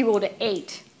our 0 to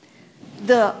 8.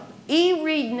 The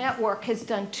e-read network has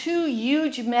done 2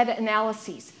 huge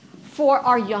meta-analyses for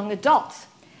our young adults.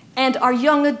 And our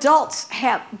young adults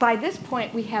have, by this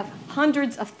point, we have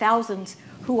hundreds of thousands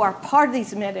who are part of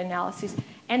these meta-analyses,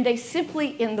 and they simply,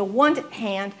 in the one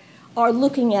hand, are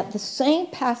looking at the same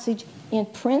passage in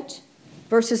print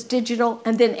versus digital,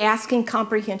 and then asking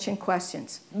comprehension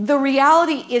questions. The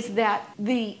reality is that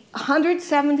the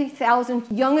 170,000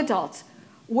 young adults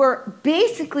were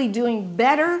basically doing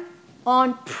better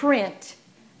on print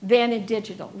than in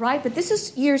digital, right? But this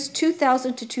is years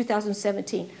 2000 to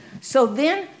 2017. So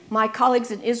then my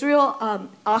colleagues in Israel,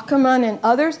 Ackerman and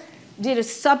others, did a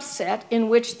subset in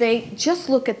which they just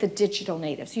look at the digital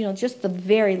natives, you know, just the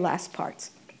very last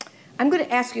parts. I'm going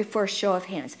to ask you for a show of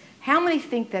hands. How many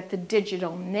think that the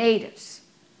digital natives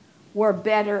were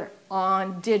better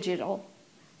on digital,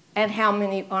 and how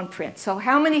many on print? So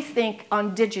how many think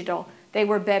on digital they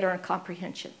were better in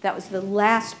comprehension? That was the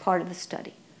last part of the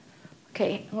study.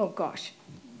 Okay, oh gosh,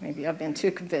 maybe I've been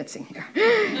too convincing here.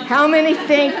 How many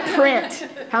think print?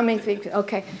 How many think,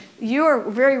 okay. You're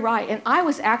very right, and I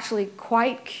was actually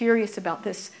quite curious about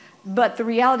this. But the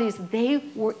reality is they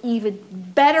were even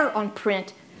better on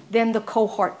print than the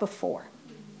cohort before.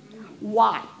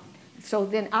 Why? So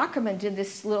then Ackerman did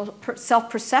this little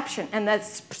self-perception, and that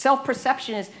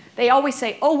self-perception is, they always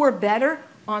say, oh, we're better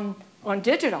on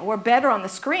digital, we're better on the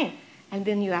screen. And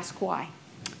then you ask why.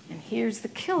 And here's the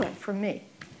killer for me.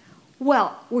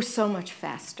 Well, we're so much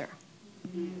faster.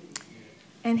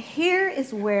 And here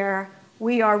is where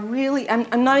we are really,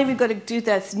 I'm not even going to do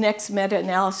that next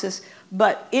meta-analysis,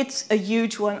 but it's a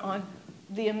huge one on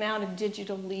the amount of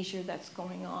digital leisure that's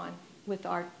going on with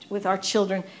our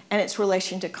children and its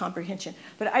relation to comprehension.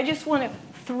 But I just want to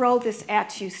throw this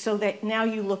at you so that now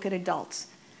you look at adults.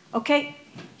 Okay?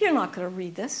 You're not going to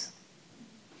read this.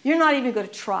 You're not even going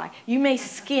to try. You may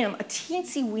skim a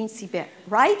teensy-weensy bit,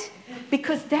 right?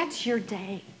 Because that's your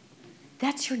day.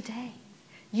 That's your day.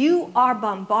 You are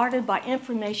bombarded by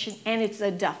information, and it's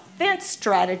a defense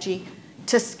strategy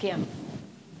to skim.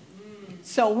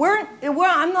 So what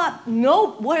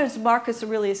does Marcus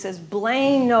Aurelius says?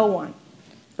 Blame no one,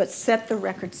 but set the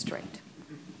record straight.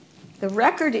 The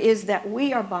record is that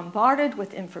we are bombarded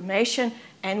with information,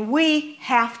 and we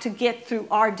have to get through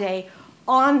our day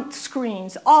on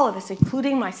screens, all of us,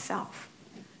 including myself.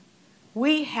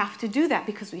 We have to do that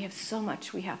because we have so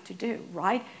much we have to do,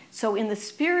 right? So in the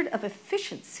spirit of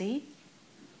efficiency,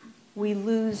 we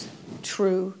lose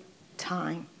true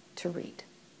time to read.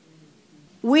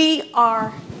 We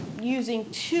are using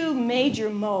two major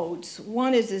modes.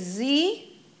 One is a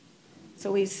Z,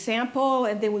 so we sample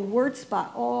and then we word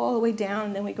spot all the way down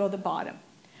and then we go to the bottom.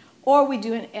 Or we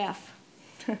do an F.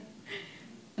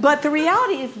 But the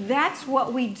reality is that's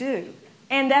what we do.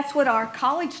 And that's what our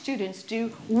college students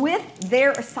do with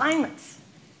their assignments.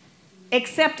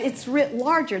 Except it's writ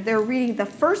larger. They're reading the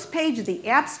first page of the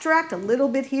abstract, a little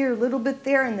bit here, a little bit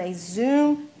there, and they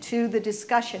zoom to the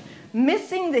discussion,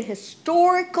 missing the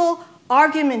historical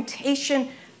argumentation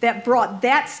that brought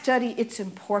that study its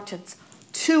importance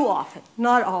too often.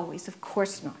 Not always, of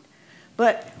course not.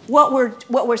 But what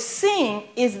we're seeing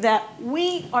is that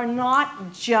we are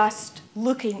not just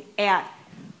looking at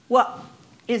what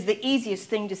is the easiest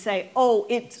thing to say, oh,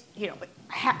 it's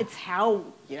how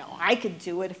I could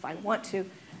do it if I want to.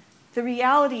 The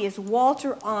reality is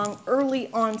Walter Ong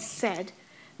early on said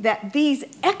that these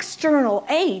external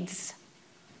aids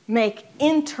make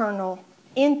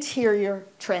interior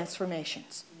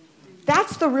transformations.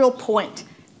 That's the real point.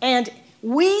 And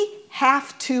we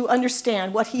have to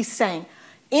understand what he's saying.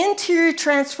 Interior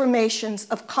transformations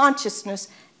of consciousness,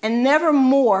 and never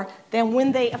more than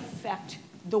when they affect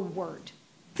the word.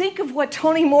 Think of what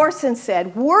Toni Morrison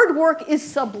said. Word work is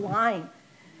sublime.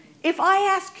 If I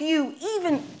ask you,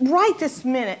 even right this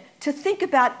minute, to think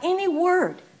about any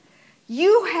word,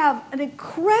 you have an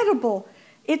incredible,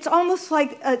 it's almost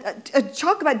like a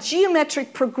talk about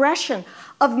geometric progression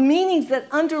of meanings that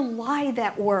underlie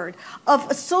that word, of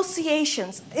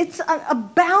associations. It's a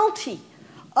bounty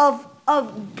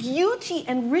of beauty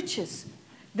and riches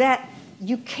that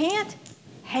you can't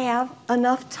have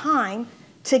enough time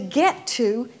to get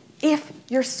to if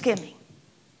you're skimming.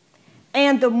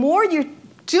 And the more you're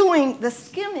doing the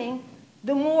skimming,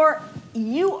 the more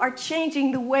you are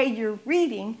changing the way you're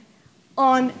reading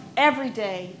on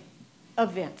everyday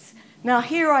events. Now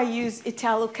here I use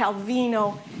Italo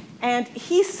Calvino, and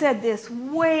he said this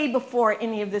way before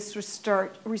any of this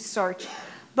research,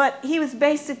 but he was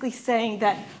basically saying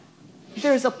that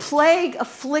there's a plague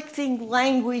afflicting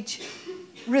language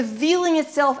revealing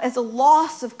itself as a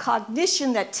loss of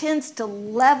cognition that tends to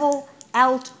level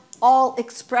out all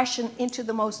expression into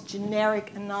the most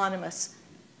generic anonymous,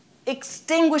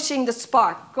 extinguishing the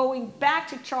spark, going back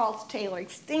to Charles Taylor,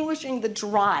 extinguishing the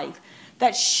drive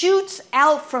that shoots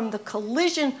out from the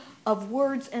collision of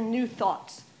words and new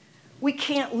thoughts. We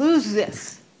can't lose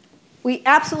this. We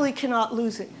absolutely cannot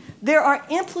lose it. There are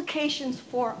implications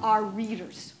for our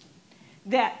readers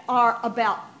that are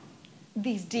about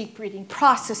these deep reading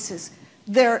processes.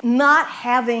 They're not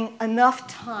having enough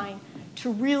time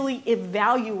to really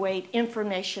evaluate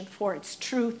information for its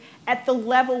truth at the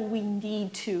level we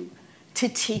need to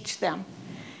teach them.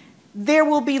 There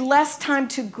will be less time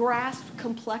to grasp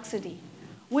complexity.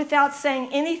 Without saying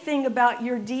anything about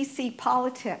your DC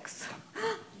politics,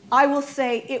 I will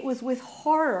say it was with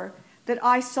horror that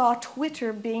I saw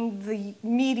Twitter being the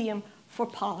medium for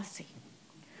policy.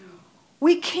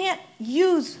 We can't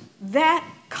use that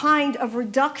kind of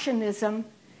reductionism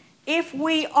if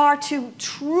we are to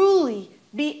truly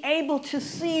be able to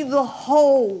see the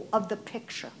whole of the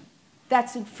picture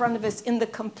that's in front of us in the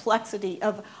complexity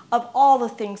of all the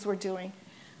things we're doing.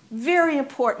 Very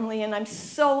importantly, and I'm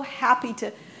so happy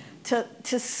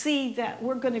to see that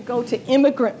we're going to go to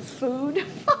immigrant food.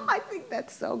 I think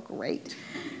That's so great.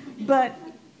 But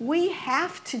we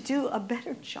have to do a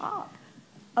better job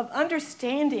of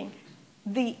understanding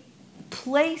the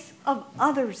place of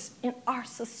others in our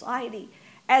society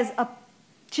as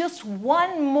just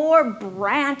one more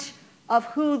branch of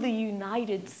who the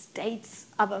United States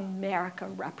of America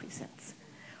represents.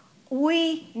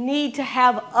 We need to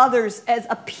have others as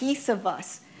a piece of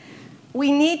us.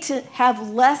 We need to have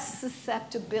less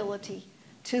susceptibility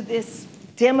to this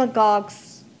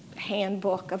demagogue's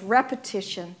handbook of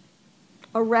repetition,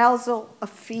 arousal of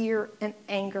fear and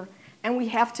anger. And we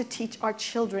have to teach our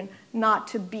children not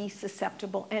to be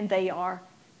susceptible, and they are.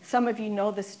 Some of you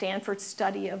know the Stanford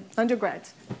study of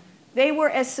undergrads. They were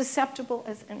as susceptible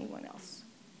as anyone else.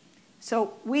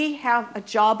 So we have a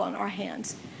job on our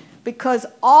hands because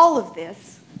all of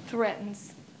this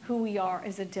threatens who we are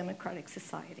as a democratic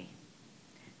society.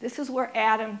 This is where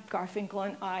Adam Garfinkel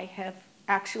and I have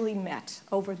actually met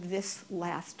over this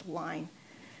last line.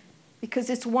 Because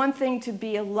it's one thing to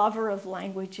be a lover of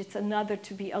language, it's another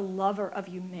to be a lover of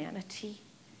humanity.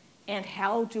 And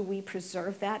how do we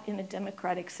preserve that in a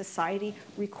democratic society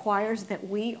requires that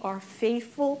we are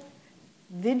faithful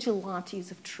vigilantes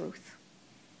of truth.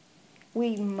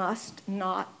 We must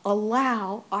not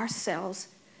allow ourselves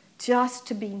just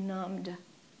to be numbed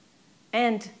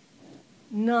and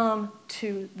numb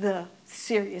to the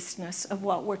seriousness of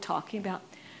what we're talking about.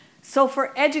 So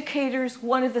for educators,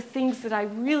 one of the things that I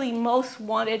really most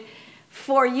wanted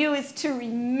for you is to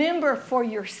remember for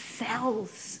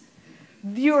yourselves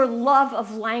your love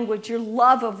of language, your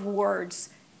love of words.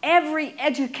 Every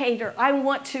educator, I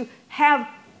want to have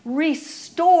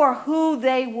restore who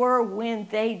they were when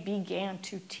they began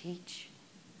to teach.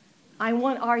 I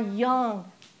want our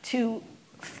young to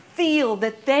feel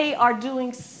that they are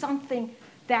doing something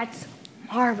that's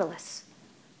marvelous.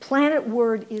 Planet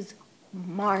Word is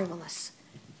marvelous.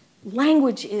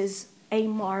 Language is a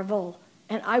marvel.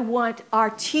 And I want our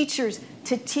teachers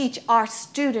to teach our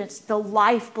students the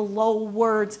life below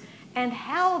words and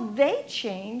how they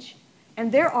change.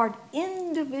 And there are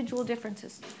individual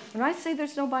differences. When I say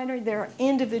there's no binary, there are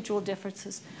individual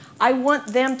differences. I want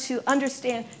them to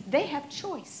understand they have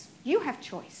choice. You have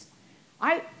choice.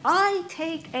 I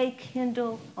take a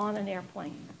Kindle on an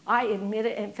airplane. I admit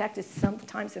it. In fact, it's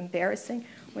sometimes embarrassing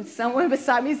when someone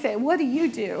beside me says, "What do you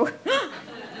do?"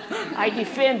 I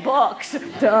defend books.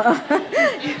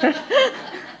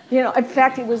 You know, in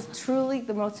fact, it was truly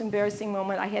the most embarrassing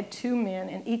moment. I had two men,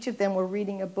 and each of them were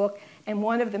reading a book, and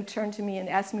one of them turned to me and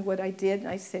asked me what I did, and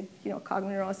I said, you know,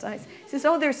 cognitive neuroscience. He says,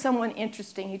 "Oh, there's someone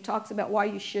interesting. He talks about why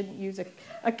you shouldn't use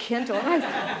a Kindle." And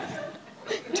I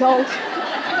don't.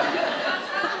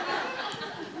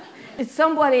 It's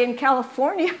somebody in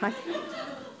California. I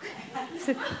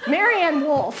said, Maryanne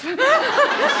Wolf.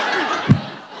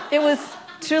 It was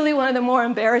truly one of the more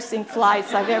embarrassing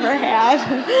flights I've ever had.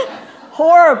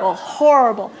 Horrible,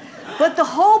 horrible. But the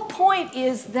whole point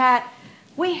is that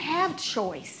we have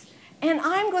choice. And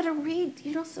I'm going to read,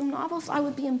 you know, some novels I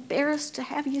would be embarrassed to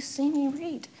have you see me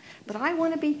read. But I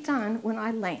want to be done when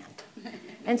I land.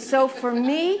 And so for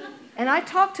me, and I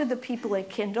talk to the people at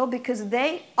Kindle because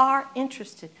they are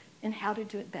interested in how to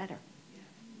do it better.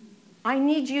 I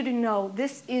need you to know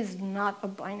this is not a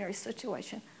binary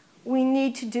situation. We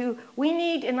need,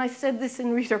 and I said this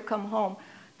in Read or Come Home,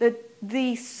 that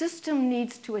the system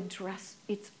needs to address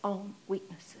its own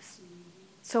weaknesses.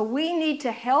 So we need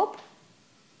to help,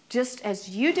 just as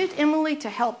you did, Emily, to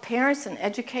help parents and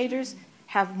educators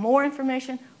have more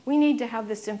information. We need to have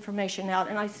this information out,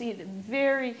 and I see it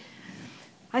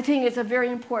I think it's a very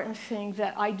important thing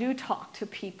that I do talk to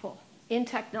people in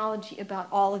technology about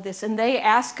all of this, and they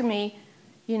ask me,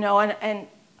 you know, and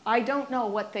I don't know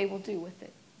what they will do with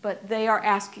it, but they are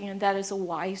asking, and that is a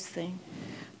wise thing.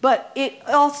 But it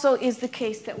also is the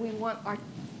case that we want our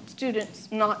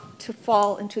students not to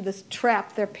fall into this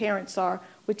trap their parents are,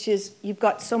 which is you've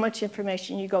got so much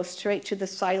information, you go straight to the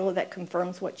silo that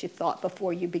confirms what you thought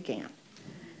before you began.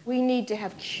 We need to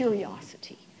have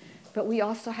curiosity, but we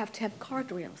also have to have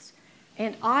guardrails.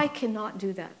 And I cannot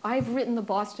do that. I've written the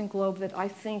Boston Globe that I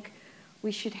think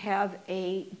we should have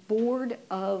a board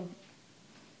of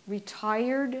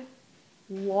retired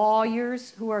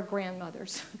lawyers who are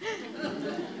grandmothers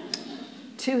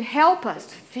to help us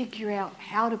figure out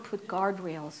how to put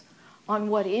guardrails on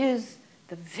what is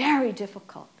the very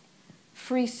difficult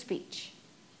free speech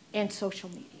and social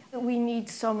media. We need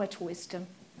so much wisdom.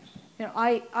 You know,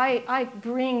 I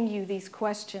bring you these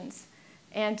questions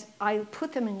and I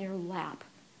put them in your lap.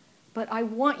 But I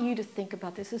want you to think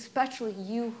about this, especially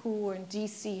you who are in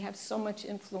DC, have so much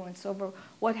influence over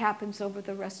what happens over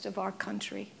the rest of our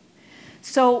country.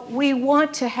 So we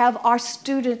want to have our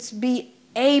students be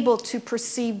able to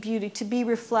perceive beauty, to be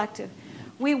reflective.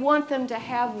 We want them to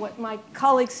have what my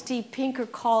colleague Steve Pinker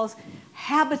calls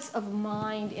habits of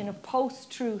mind in a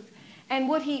post-truth. And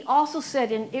what he also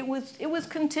said, and it was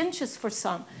contentious for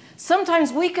some,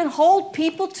 sometimes we can hold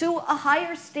people to a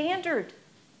higher standard.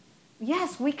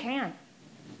 Yes, we can.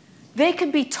 They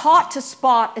could be taught to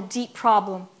spot a deep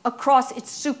problem across its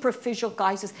superficial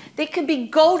guises. They could be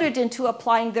goaded into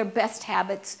applying their best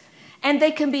habits, and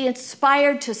they can be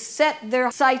inspired to set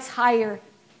their sights higher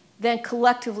than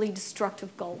collectively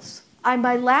destructive goals. And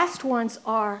my last ones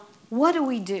are, what do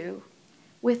we do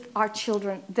with our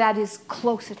children that is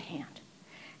close at hand?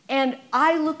 And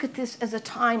I look at this as a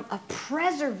time of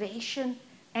preservation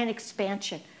and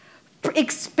expansion.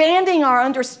 Expanding our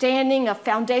understanding of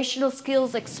foundational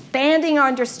skills, expanding our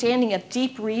understanding of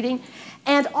deep reading,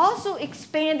 and also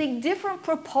expanding different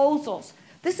proposals.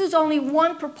 This is only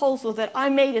one proposal that I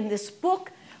made in this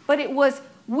book, but it was,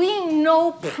 we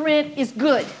know print is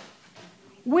good.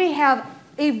 We have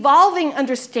evolving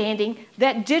understanding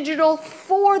that digital,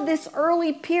 for this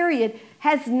early period,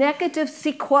 has negative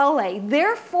sequelae.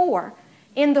 Therefore,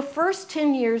 in the first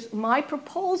 10 years, my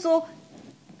proposal,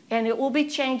 and it will be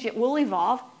changed, it will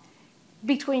evolve,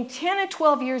 between 10 and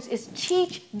 12 years is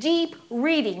teach deep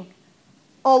reading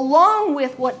along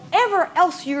with whatever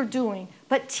else you're doing,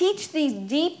 but teach these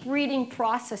deep reading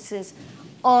processes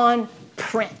on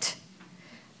print.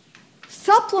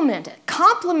 Supplement it,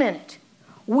 complement it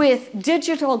with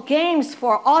digital games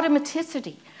for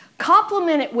automaticity,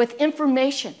 complement it with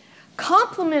information,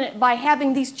 complement it by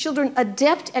having these children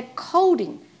adept at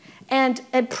coding and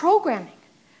programming.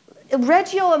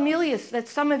 Reggio Emilius, that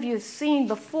some of you have seen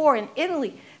before in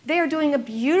Italy, they are doing a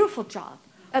beautiful job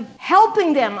of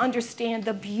helping them understand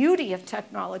the beauty of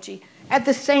technology, at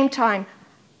the same time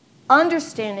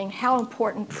understanding how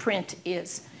important print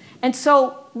is. And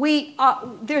so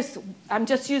I'm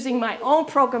just using my own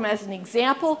program as an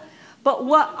example, but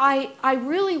what I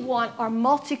really want are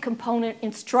multi-component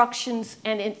instructions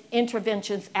and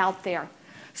interventions out there,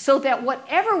 so that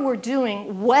whatever we're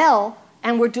doing well,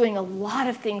 and we're doing a lot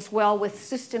of things well with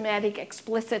systematic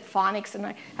explicit phonics, and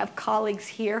I have colleagues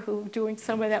here who are doing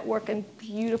some of that work, and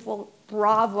beautiful,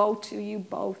 bravo to you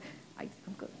both. I'm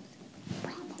good.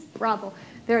 Bravo, bravo.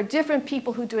 There are different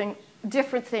people who are doing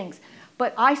different things,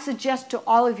 but I suggest to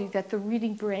all of you that the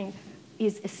reading brain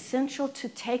is essential to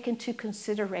take into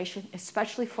consideration,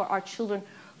 especially for our children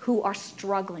who are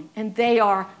struggling, and they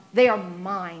are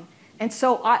mine. And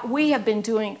so we have been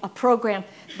doing a program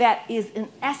that is, in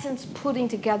essence, putting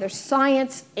together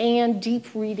science and deep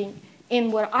reading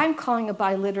in what I'm calling a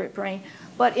biliterate brain.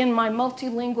 But in my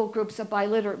multilingual groups, a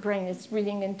biliterate brain is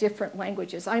reading in different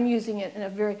languages. I'm using it in a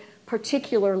very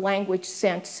particular language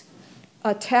sense,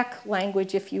 a tech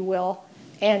language, if you will,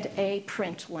 and a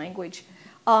print language.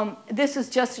 This is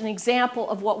just an example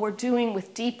of what we're doing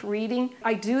with deep reading.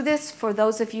 I do this for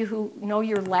those of you who know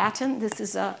your Latin. This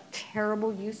is a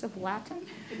terrible use of Latin,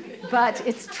 but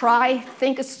it's try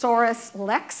thinkosaurus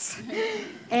lex.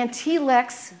 And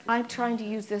T-lex, I'm trying to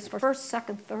use this for first,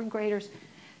 second, third graders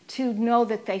to know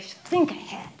that they think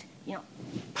ahead,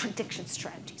 prediction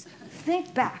strategies.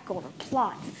 Think back over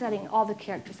plot, setting all the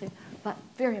characters in, but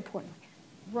very importantly,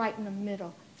 right in the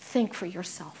middle, think for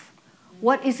yourself.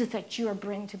 What is it that you are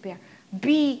bringing to bear?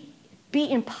 Be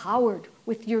empowered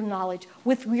with your knowledge,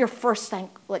 with your first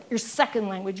language, your second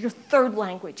language, your third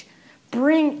language.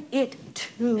 Bring it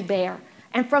to bear.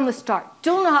 And from the start,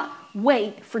 do not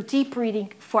wait for deep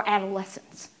reading for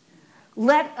adolescents.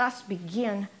 Let us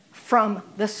begin from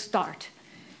the start.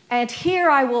 And here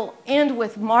I will end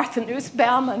with Martha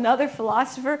Nussbaum, another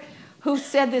philosopher, who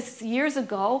said this years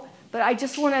ago, but I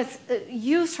just want to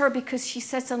use her because she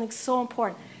said something so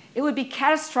important. It would be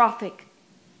catastrophic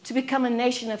to become a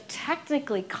nation of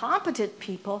technically competent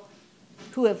people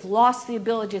who have lost the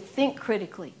ability to think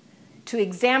critically, to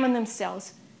examine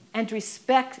themselves, and to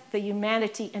respect the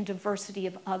humanity and diversity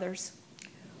of others.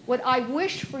 What I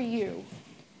wish for you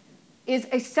is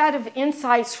a set of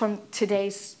insights from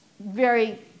today's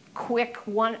very quick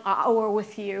 1 hour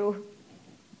with you.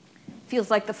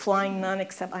 Feels like the flying nun,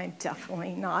 except I'm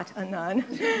definitely not a nun.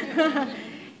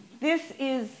 This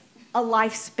is a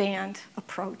lifespan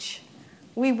approach.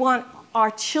 We want our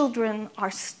children,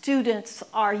 our students,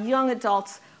 our young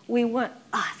adults, we want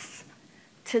us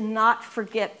to not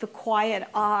forget the quiet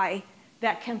eye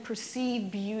that can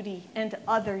perceive beauty and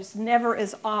others, never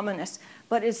as ominous,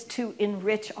 but as to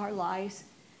enrich our lives.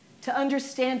 To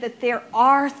understand that there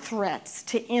are threats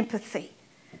to empathy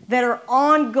that are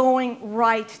ongoing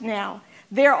right now.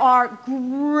 There are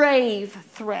grave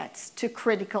threats to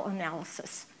critical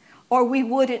analysis, or we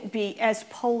wouldn't be as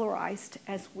polarized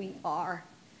as we are.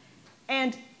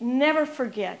 And never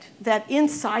forget that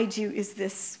inside you is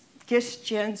this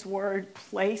Gish-Jen's word,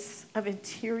 place of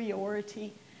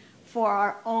interiority for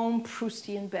our own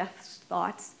Proustian best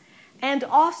thoughts, and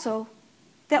also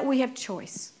that we have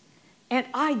choice. And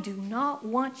I do not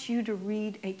want you to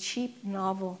read a cheap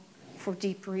novel for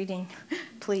deep reading.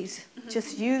 Please,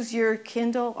 just use your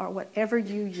Kindle or whatever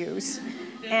you use,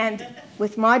 and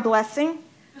with my blessing.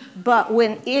 But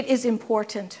when it is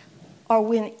important, or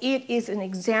when it is an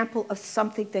example of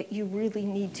something that you really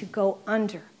need to go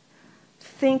under,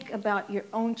 think about your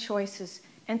own choices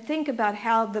and think about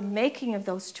how the making of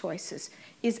those choices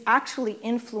is actually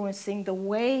influencing the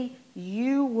way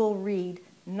you will read,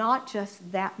 not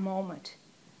just that moment,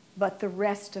 but the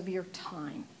rest of your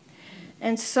time.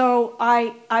 And so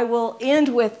I will end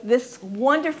with this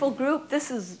wonderful group.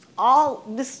 This is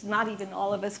not even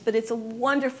all of us, but it's a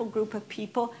wonderful group of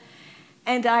people.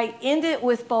 And I end it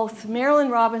with both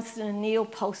Marilynne Robinson and Neil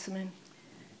Postman.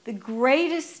 The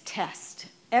greatest test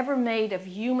ever made of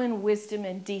human wisdom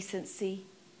and decency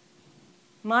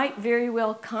might very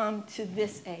well come to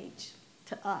this age,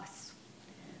 to us.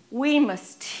 We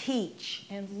must teach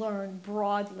and learn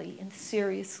broadly and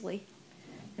seriously.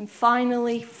 And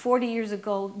finally, 40 years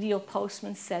ago, Neil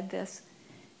Postman said this: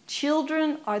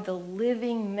 children are the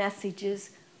living messages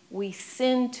we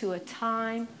send to a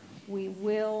time we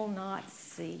will not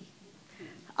see.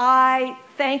 I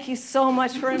thank you so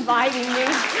much for inviting me.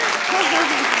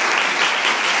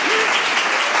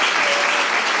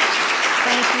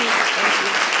 Thank you.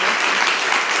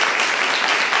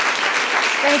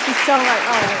 Thank you so much.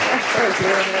 Oh, thank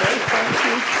you. Thank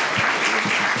you.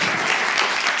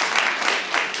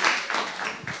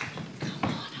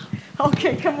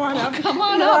 Okay, come on up. Come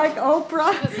on You're up. like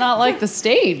Oprah. It's not like the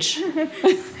stage.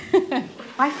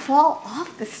 I fall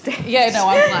off the stage. Yeah, no,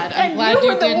 I'm glad. I'm glad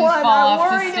you didn't fall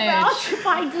off the stage. I'm worried about if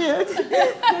I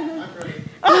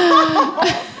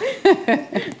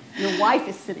did. Your wife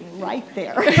is sitting right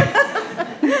there.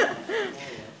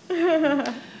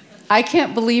 I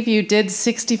can't believe you did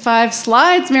 65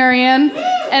 slides, Maryanne.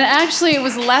 And actually, it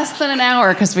was less than an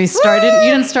hour because we started.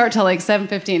 You didn't start till like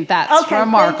 7:15. That's okay,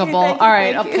 remarkable. Thank you, all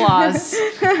right, thank you. applause.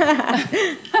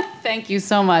 Thank you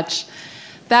so much.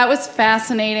 That was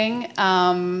fascinating.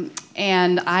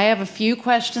 And I have a few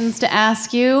questions to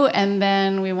ask you, and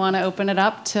then we want to open it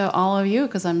up to all of you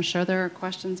because I'm sure there are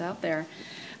questions out there.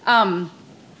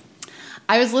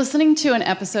 I was listening to an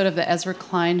episode of the Ezra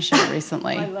Klein show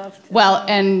recently. I loved it. Well,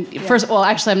 and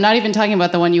actually, I'm not even talking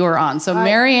about the one you were on. So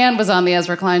Maryanne was on the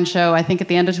Ezra Klein show, I think, at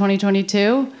the end of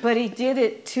 2022. But he did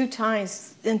it 2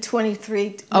 times in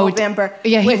 23 November.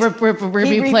 Yeah, he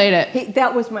replayed it.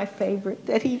 That was my favorite,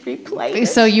 that he replayed it.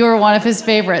 So you were one of his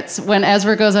favorites. When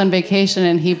Ezra goes on vacation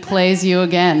and he plays you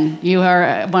again, you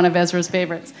are one of Ezra's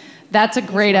favorites. That's a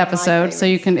great episode. So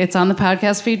it's on the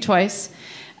podcast feed twice.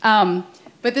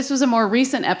 But this was a more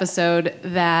recent episode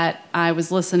that I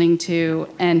was listening to,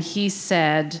 and he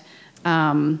said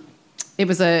it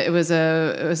was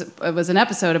an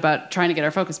episode about trying to get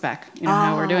our focus back. You know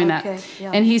how we're doing that.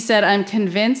 Yeah. And he said, "I'm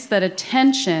convinced that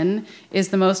attention is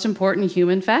the most important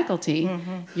human faculty.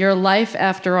 Mm-hmm. Your life,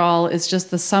 after all, is just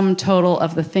the sum total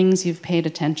of the things you've paid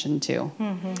attention to." Mm-hmm.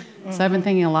 Mm-hmm. So I've been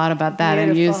thinking a lot about that,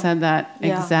 and you said that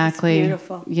exactly. It's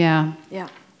beautiful. Yeah. Yeah.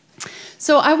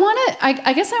 So I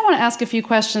guess I want to ask a few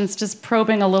questions, just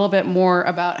probing a little bit more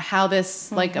about how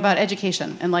this, about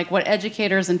education and what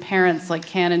educators and parents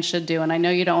can and should do. And I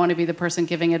know you don't want to be the person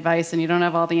giving advice, and you don't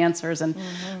have all the answers. And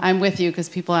I'm with you because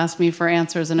people ask me for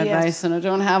answers and advice, and I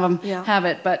don't have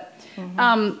it. But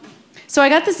so I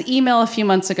got this email a few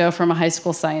months ago from a high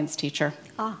school science teacher.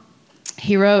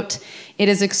 He wrote, "It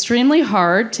is extremely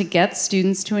hard to get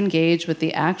students to engage with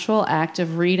the actual act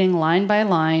of reading line by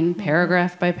line,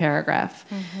 paragraph by paragraph.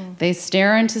 They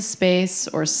stare into space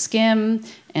or skim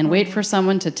and wait for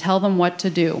someone to tell them what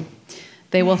to do.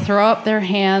 They will throw up their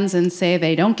hands and say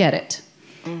they don't get it.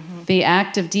 The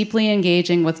act of deeply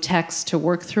engaging with text to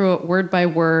work through it word by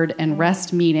word and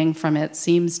wrest meaning from it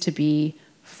seems to be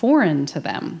foreign to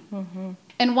them."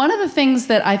 And one of the things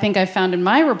that I think I found in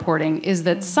my reporting is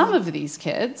that some of these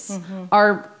kids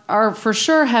are for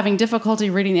sure having difficulty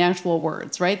reading the actual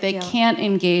words, right? They can't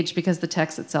engage because the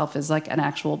text itself is like an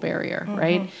actual barrier,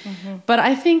 right? But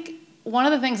I think one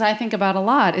of the things I think about a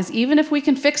lot is even if we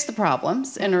can fix the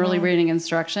problems in early reading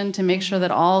instruction to make sure that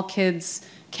all kids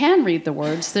can read the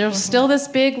words, there's still this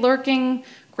big lurking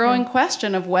growing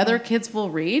question of whether kids will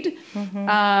read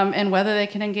and whether they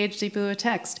can engage deeply with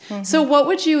text. So what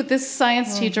would this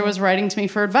science teacher was writing to me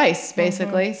for advice,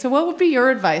 basically. So what would be your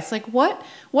advice?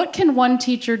 What can one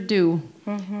teacher do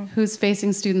who's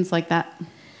facing students like that?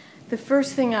 The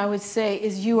first thing I would say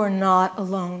is you are not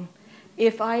alone.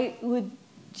 if I would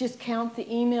just count the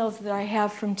emails that I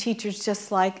have from teachers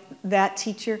just like that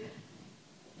teacher,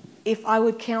 if I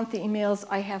would count the emails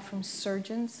I have from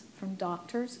surgeons, from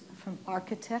doctors, from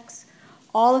architects,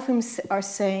 all of whom are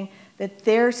saying that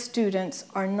their students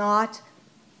are not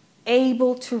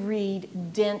able to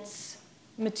read dense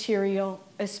material,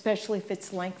 especially if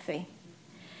it's lengthy.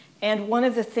 And one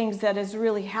of the things that is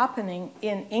really happening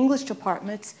in English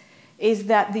departments is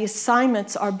that the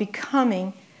assignments are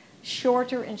becoming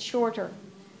shorter and shorter,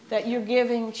 that you're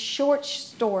giving short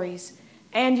stories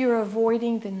and you're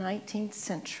avoiding the 19th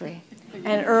century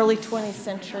and early 20th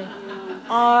century.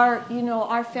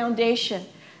 Our foundation,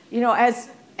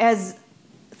 as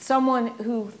someone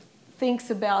who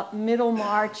thinks about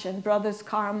Middlemarch and Brothers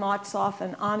Karamazov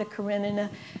and Anna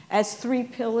Karenina as three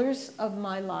pillars of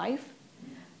my life,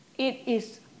 it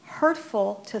is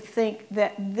hurtful to think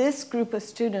that this group of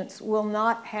students will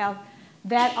not have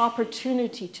that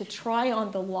opportunity to try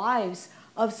on the lives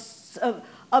of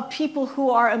people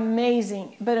who are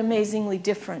amazing, but amazingly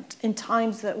different, in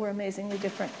times that were amazingly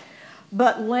different.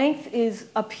 But length is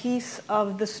a piece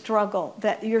of the struggle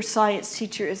that your science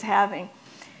teacher is having.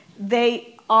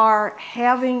 They are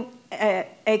having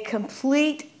a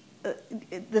complete,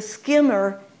 the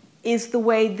skimmer is the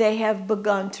way they have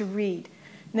begun to read.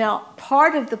 Now,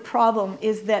 part of the problem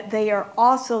is that they are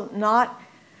also not,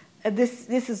 this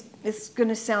is going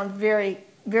to sound very,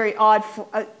 very odd.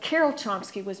 Carol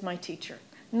Chomsky was my teacher.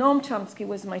 Noam Chomsky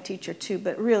was my teacher too,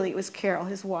 but really it was Carol,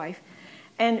 his wife.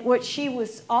 And what she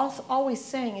was also always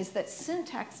saying is that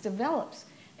syntax develops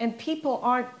and people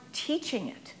aren't teaching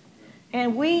it.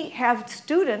 And we have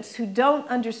students who don't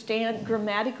understand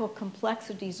grammatical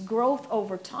complexities, growth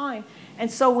over time. And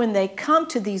so when they come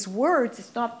to these words,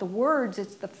 it's not the words,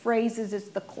 it's the phrases, it's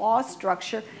the clause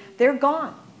structure, they're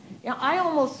gone. I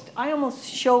almost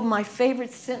showed my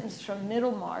favorite sentence from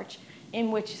Middlemarch,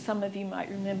 in which some of you might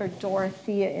remember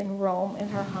Dorothea in Rome in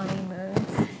her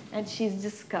honeymoon. And she's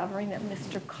discovering that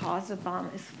Mr. Casaubon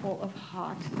is full of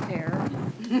hot air.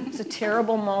 It's a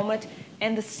terrible moment.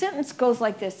 And the sentence goes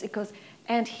like this. It goes,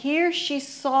 and here she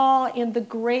saw in the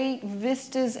great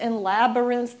vistas and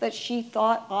labyrinths that she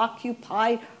thought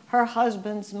occupied her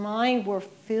husband's mind were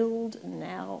filled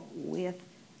now with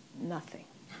nothing.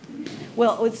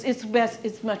 Well,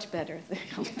 it's much better.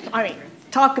 I mean,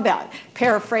 talk about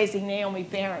paraphrasing Naomi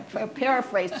Barron.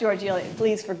 Paraphrase George Eliot,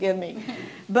 please forgive me.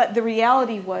 But the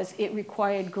reality was it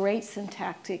required great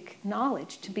syntactic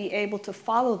knowledge to be able to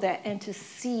follow that and to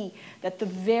see that the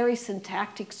very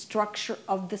syntactic structure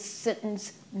of the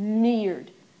sentence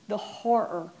mirrored the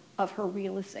horror of her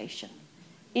realization.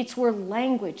 It's where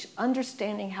language,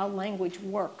 understanding how language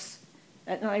works.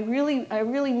 And I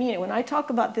really mean it. When I talk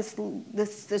about this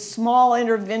small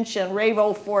intervention,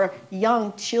 RAVO, for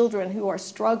young children who are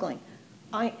struggling,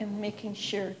 I am making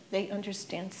sure they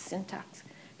understand syntax,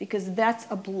 because that's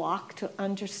a block to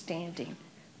understanding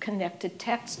connected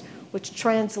text, which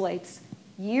translates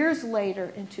years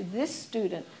later into this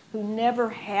student who never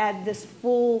had this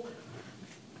full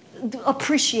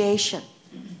appreciation.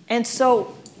 And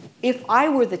so if I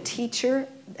were the teacher,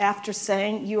 after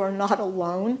saying you are not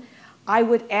alone, I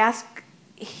would ask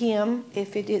him,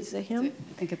 if it is a him,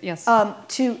 yes.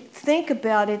 To think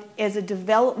about it as a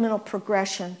developmental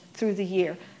progression through the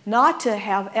year. Not to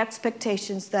have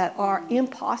expectations that are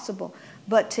impossible,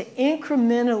 but to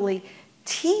incrementally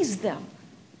tease them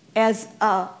as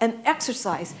an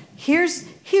exercise. Here's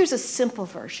a simple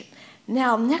version.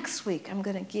 Now, next week, I'm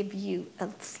going to give you a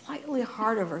slightly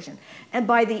harder version. And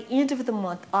by the end of the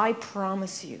month, I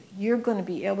promise you, you're going to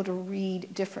be able to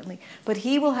read differently. But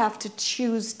he will have to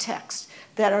choose texts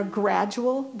that are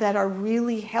gradual, that are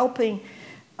really helping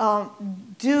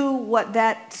do what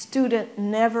that student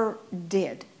never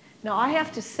did. Now, I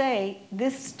have to say,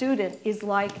 this student is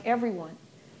like everyone.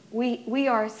 We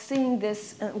are seeing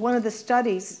this, one of the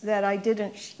studies that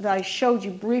I showed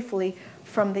you briefly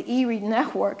from the eRead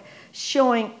Network,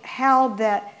 showing how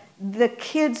that the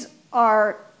kids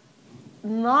are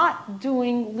not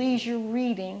doing leisure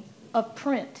reading of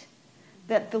print,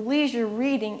 that the leisure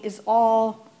reading is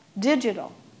all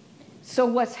digital. So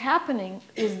what's happening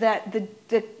is that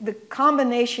the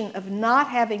combination of not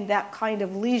having that kind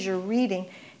of leisure reading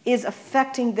is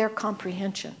affecting their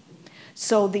comprehension.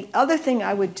 So the other thing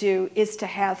I would do is to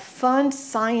have fun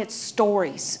science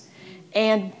stories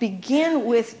and begin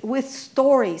with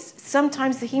stories.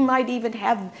 Sometimes he might even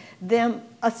have them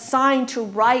assigned to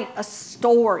write a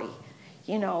story,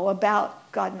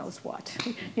 about God knows what,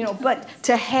 but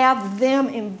to have them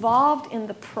involved in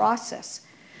the process.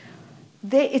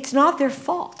 It's not their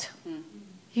fault.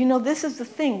 This is the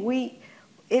thing.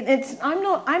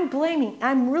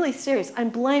 I'm really serious. I'm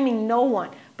blaming no one.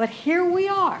 But here we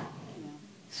are.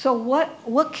 So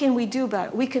what can we do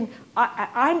about it?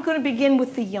 I'm going to begin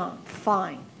with the young,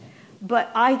 fine. But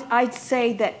I'd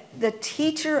say that the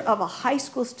teacher of a high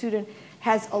school student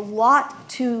has a lot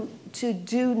to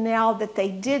do now that they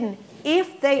didn't,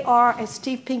 if they are, as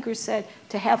Steve Pinker said,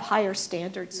 to have higher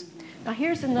standards. Now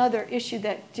here's another issue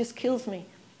that just kills me.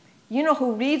 You know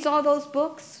who reads all those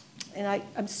books? And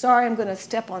I'm sorry, I'm going to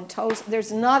step on toes.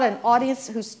 There's not an audience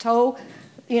whose toe,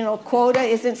 quota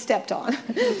isn't stepped on.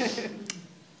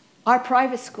 Our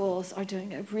private schools are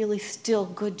doing a really still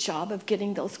good job of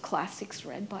getting those classics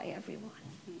read by everyone.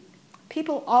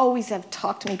 People always have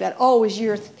talked to me about,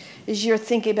 is your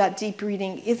thinking about deep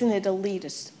reading, isn't it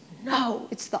elitist? No,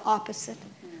 it's the opposite.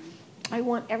 I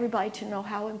want everybody to know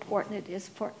how important it is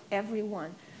for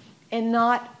everyone. And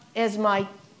not as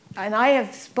and I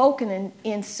have spoken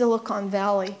in Silicon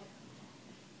Valley,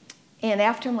 and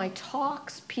after my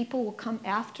talks, people will come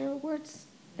afterwards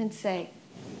and say,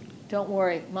 don't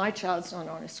worry, my child's not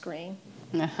on a screen.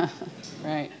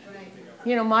 Right.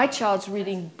 My child's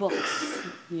reading books.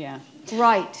 Yeah.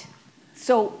 Right.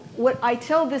 So what I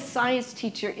tell this science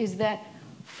teacher is that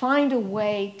find a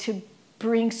way to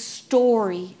bring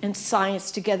story and science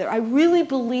together. I really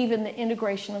believe in the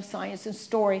integration of science and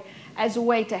story as a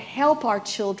way to help our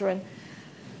children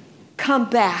come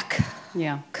back.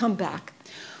 Yeah. Come back.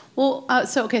 Well,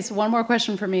 so one more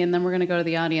question for me, and then we're going to go to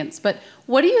the audience. But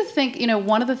what do you think,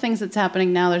 one of the things that's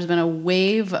happening now, there's been a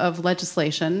wave of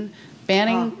legislation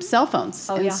banning cell phones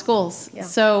in schools. Yeah.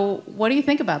 So what do you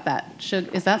think about that?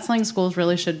 Is that something schools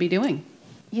really should be doing?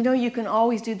 You can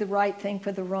always do the right thing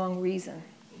for the wrong reason.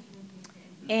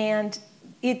 And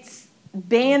it's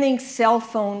banning cell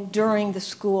phone during the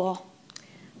school.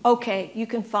 Okay, you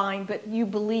can fine, but you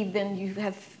believe then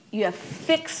you have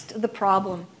fixed the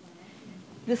problem.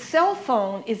 The cell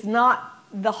phone is not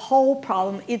the whole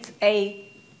problem. It's a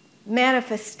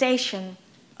manifestation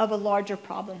of a larger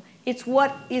problem. It's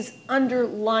what is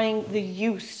underlying the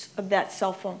use of that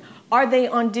cell phone. Are they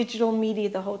on digital media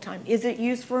the whole time? Is it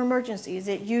used for emergency? Is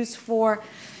it used for,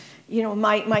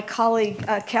 my colleague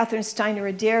Catherine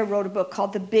Steiner-Adair wrote a book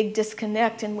called The Big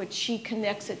Disconnect, in which she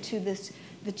connects it to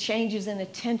the changes in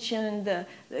attention.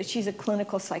 She's a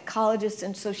clinical psychologist,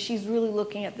 and so she's really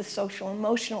looking at the social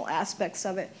emotional aspects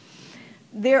of it.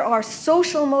 There are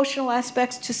social emotional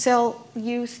aspects to cell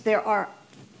use. There are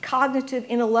cognitive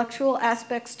intellectual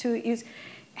aspects to use.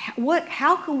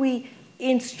 How can we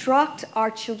instruct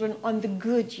our children on the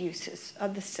good uses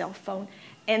of the cell phone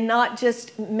and not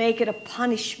just make it a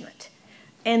punishment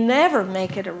and never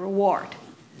make it a reward?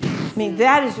 I mean,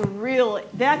 that's really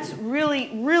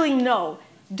no.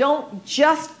 Don't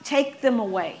just take them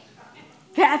away.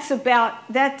 That's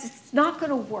not going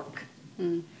to work.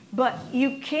 But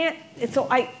you can't, so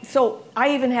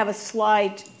I even have a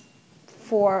slide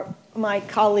for my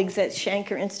colleagues at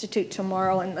Shanker Institute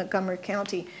tomorrow in Montgomery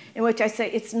County, in which I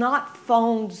say it's not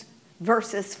phones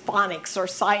versus phonics or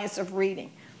science of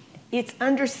reading. It's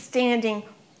understanding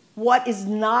what is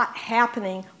not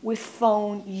happening with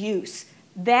phone use.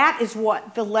 That is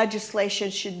what the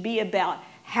legislation should be about.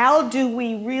 How do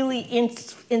we really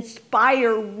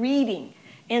inspire reading,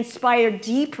 inspire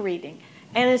deep reading,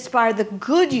 and inspire the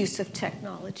good use of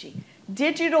technology?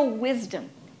 Digital wisdom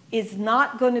is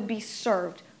not going to be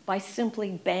served by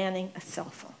simply banning a cell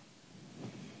phone.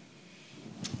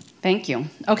 Thank you.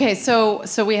 Okay, so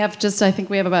we have I think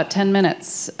we have about 10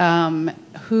 minutes.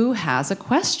 Who has a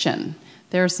question?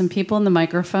 There are some people in the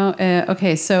microphone.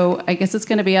 Okay, so I guess it's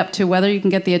going to be up to whether you can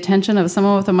get the attention of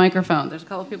someone with a microphone. There's a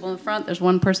couple people in the front. There's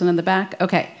one person in the back.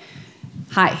 Okay.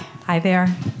 Hi. Hi there.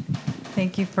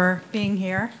 Thank you for being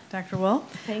here, Dr.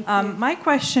 Wolf. Thank you. My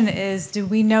question is, do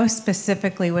we know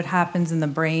specifically what happens in the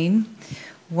brain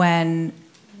when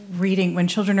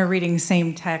children are reading the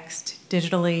same text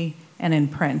digitally and in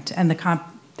print, and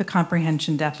the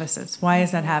comprehension deficits? Why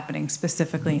is that happening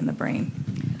specifically in the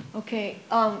brain? Okay.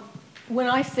 When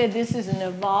I said this is an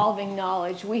evolving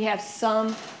knowledge, we have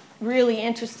some really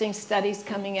interesting studies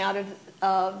coming out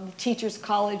of Teachers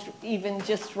College even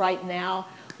just right now.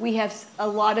 We have a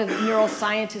lot of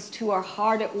neuroscientists who are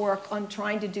hard at work on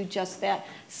trying to do just that.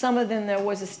 Some of them, there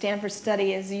was a Stanford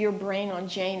study, Is Your Brain on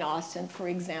Jane Austen, for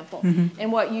example. Mm-hmm.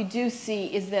 And what you do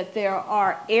see is that there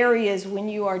are areas when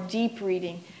you are deep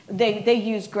reading. They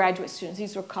use graduate students.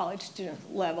 These were college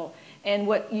student level. And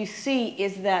what you see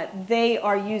is that they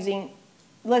are using,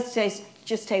 let's say,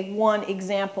 just take one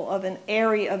example of an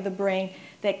area of the brain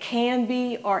that can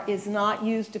be or is not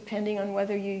used depending on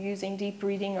whether you're using deep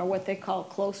reading or what they call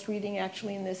close reading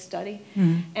actually in this study.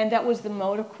 And that was the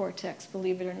motor cortex,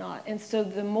 believe it or not. And so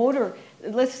the motor,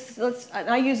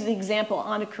 I use the example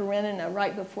Anna Karenina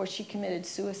right before she committed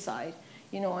suicide.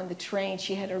 You know, on the train,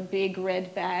 she had her big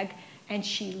red bag and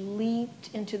she leaped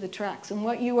into the tracks. And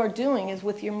what you are doing is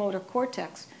with your motor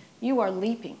cortex, you are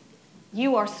leaping.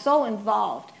 You are so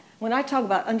involved. When I talk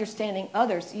about understanding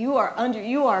others, you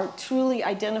are truly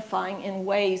identifying in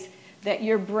ways that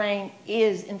your brain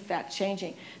is in fact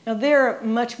changing. Now there are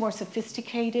much more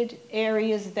sophisticated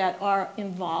areas that are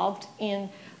involved in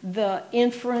the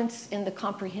inference, in the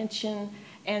comprehension,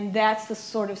 and that's the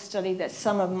sort of study that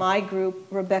some of my group,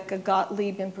 Rebecca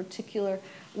Gottlieb in particular,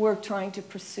 we're trying to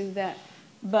pursue that.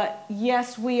 But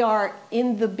yes, we are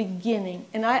in the beginning,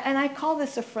 and I call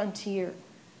this a frontier.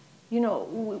 You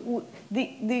know,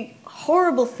 the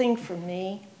horrible thing for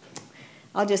me,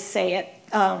 I'll just say it,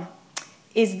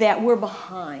 is that we're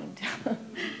behind.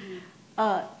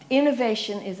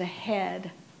 Innovation is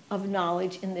ahead of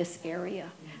knowledge in this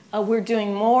area. We're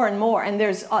doing more and more, and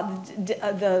there's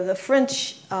the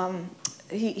French,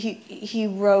 he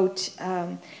wrote,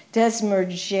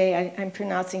 Desmerger, I'm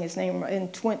pronouncing his name, in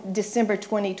December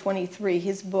 2023,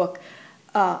 his book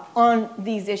on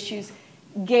these issues,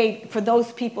 gave, for those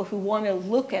people who want to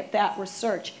look at that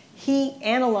research, he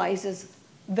analyzes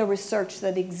the research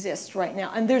that exists right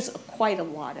now. And there's quite a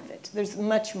lot of it. There's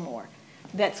much more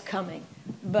that's coming.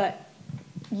 But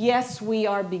yes, we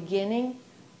are beginning,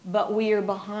 but we are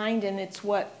behind. And it's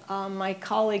what my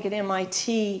colleague at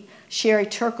MIT, Sherry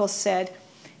Turkle, said.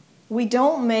 We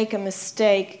don't make a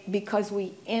mistake because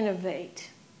we innovate.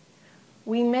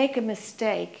 We make a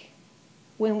mistake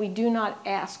when we do not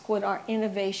ask what our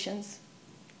innovations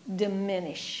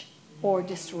diminish or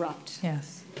disrupt.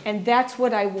 Yes. And that's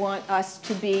what I want us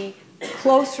to be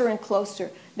closer and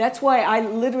closer. That's why I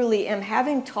literally am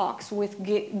having talks with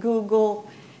Google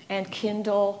and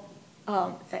Kindle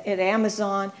at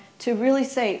Amazon to really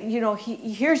say, you know,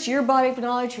 here's your body of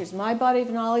knowledge, here's my body of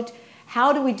knowledge.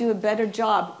 How do we do a better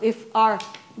job if our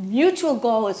mutual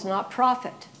goal is not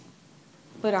profit,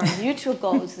 but our mutual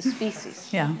goal is the species?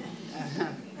 Yeah.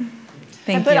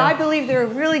 But I believe there are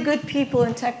really good people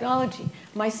in technology.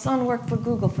 My son worked for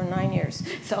Google for 9 years,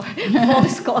 so full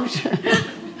disclosure.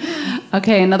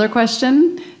 Okay, another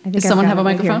question. Does someone have a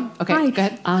microphone? Right okay, Hi. Go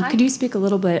ahead. Could you speak a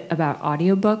little bit about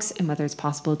audiobooks and whether it's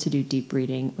possible to do deep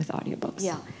reading with audiobooks?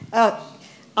 Yeah.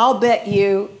 I'll bet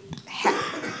you,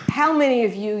 how many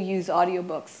of you use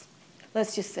audiobooks?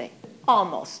 Let's just say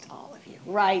almost all of you,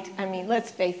 right? I mean,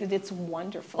 let's face it, it's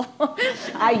wonderful.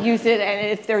 I use it, and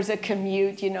if there's a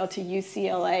commute, you know, to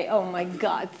UCLA, oh my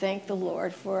God, thank the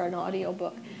Lord for an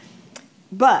audiobook.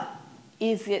 But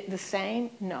is it the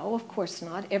same? No, of course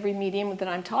not. Every medium that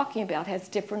I'm talking about has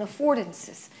different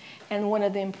affordances. And one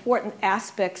of the important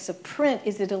aspects of print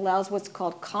is it allows what's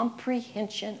called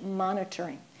comprehension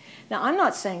monitoring. Now, I'm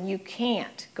not saying you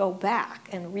can't go back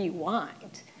and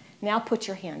rewind. Now put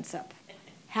your hands up.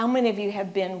 How many of you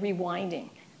have been rewinding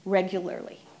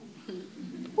regularly?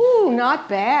 Ooh, not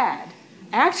bad.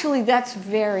 Actually, that's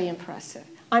very impressive.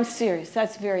 I'm serious,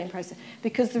 that's very impressive.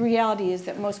 Because the reality is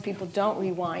that most people don't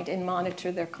rewind and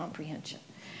monitor their comprehension.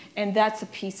 And that's a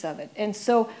piece of it. And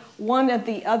so one of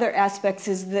the other aspects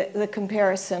is the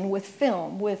comparison with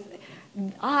film.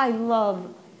 I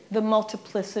love the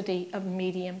multiplicity of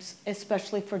mediums,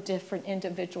 especially for different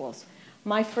individuals.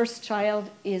 My first child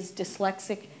is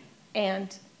dyslexic,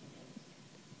 and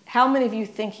how many of you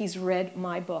think he's read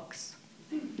my books?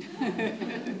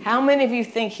 How many of you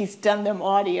think he's done them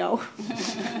audio?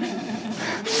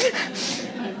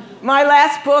 My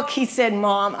last book, he said,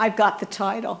 Mom, I've got the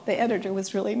title. The editor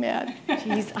was really mad.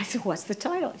 I said, what's the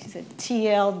title? She said,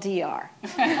 TLDR.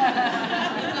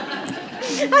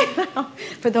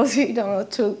 For those of you who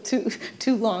don't know,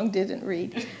 too long didn't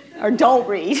read, or don't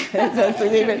read.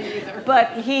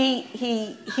 But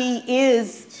he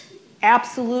is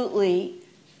absolutely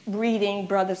reading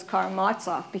Brothers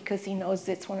Karamazov because he knows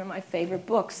it's one of my favorite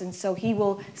books. And so he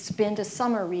will spend a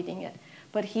summer reading it.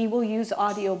 But he will use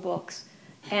audiobooks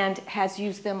and has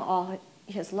used them all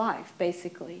his life,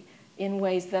 basically, in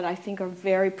ways that I think are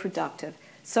very productive.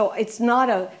 So it's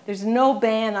not there's no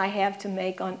ban I have to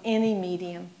make on any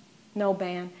medium, no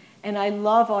ban. And I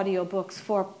love audiobooks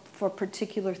for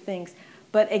particular things.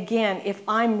 But again, if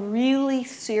I'm really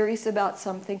serious about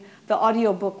something, the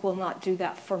audiobook will not do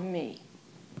that for me,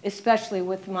 especially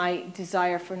with my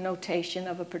desire for notation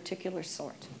of a particular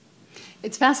sort.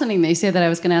 It's fascinating that you say that. I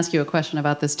was going to ask you a question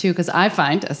about this too, because I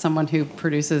find, as someone who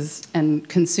produces and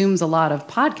consumes a lot of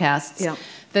podcasts,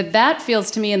 that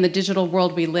feels to me in the digital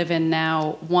world we live in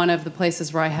now, one of the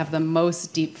places where I have the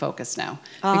most deep focus now.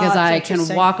 Because I can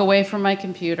walk away from my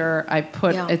computer,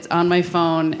 it's on my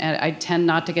phone, and I tend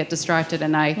not to get distracted,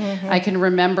 and I can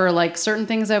remember like certain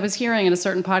things I was hearing in a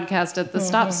certain podcast at the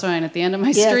stop sign at the end of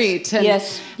my street.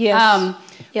 And,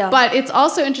 Yeah. But it's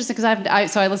also interesting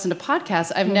because I listen to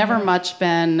podcasts. I've never much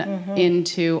been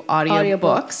into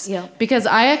audiobooks because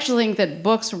I actually think that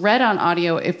books read on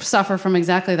audio suffer from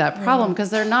exactly that problem because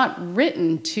they're not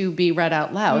written to be read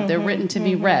out loud. They're written to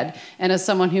be read. And as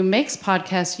someone who makes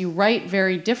podcasts, you write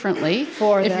very differently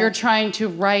if you're trying to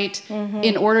write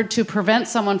in order to prevent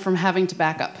someone from having to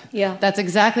back up. Yeah. That's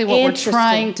exactly what we're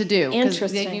trying to do.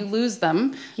 Because you lose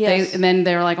them, and then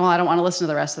they're like, well, I don't want to listen to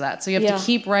the rest of that. So you have to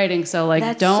keep writing. So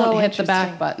like, don't hit the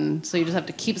back button. So you just have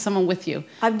to keep someone with you.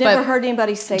 I've never heard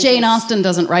anybody say Jane Austen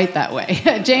doesn't write that way.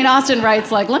 Jane Austen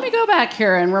writes like, let me go back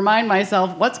here and remind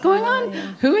myself what's going on.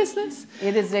 Who is this?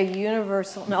 It is a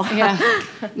universal. No. Yeah.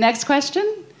 Next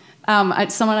question.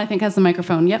 Someone I think has the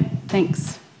microphone. Yep.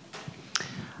 Thanks.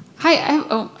 Hi.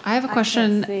 I have a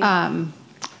question.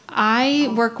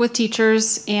 I work with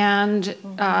teachers and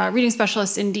reading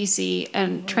specialists in DC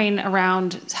and train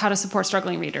around how to support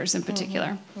struggling readers in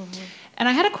particular. And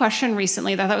I had a question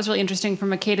recently that I thought was really interesting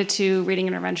from a K-2 reading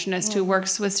interventionist who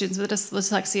works with students with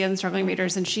dyslexia and struggling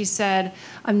readers. And she said,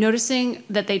 I'm noticing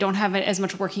that they don't have as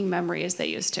much working memory as they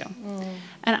used to.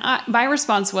 And my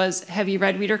response was, have you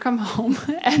read Reader Come Home?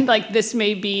 And like, this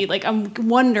may be, like, I'm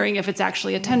wondering if it's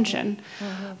actually attention.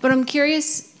 But I'm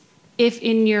curious if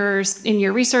in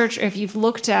your research, or if you've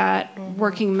looked at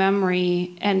working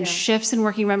memory and shifts in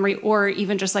working memory, or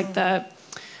even just like the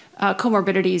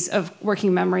comorbidities of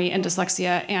working memory and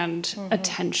dyslexia and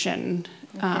attention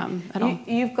at all.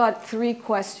 You've got 3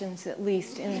 questions at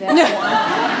least in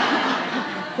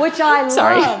that one, which I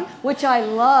love. Which I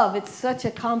love. It's such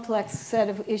a complex set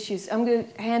of issues. I'm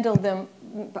going to handle them.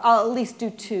 I'll at least do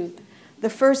 2.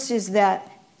 The first is that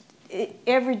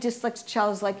every dyslexic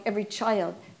child is like every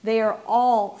child. They are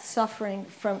all suffering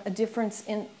from a difference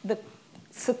in the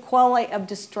sequelae of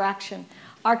distraction.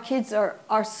 Our kids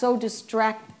are so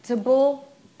distractible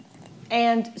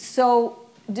and so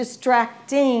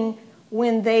distracting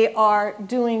when they are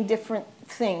doing different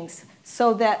things.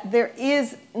 So that there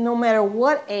is, no matter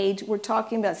what age, we're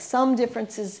talking about some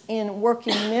differences in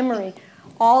working memory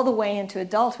all the way into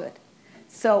adulthood.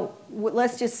 So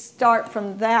let's just start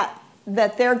from that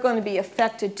they're going to be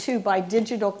affected too by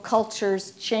digital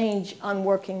culture's change on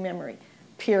working memory,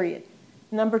 period.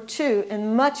 Number 2,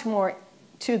 and much more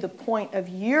to the point of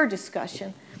your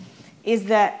discussion, is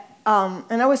that,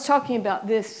 and I was talking about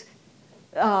this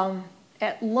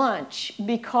at lunch,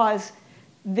 because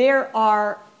there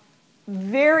are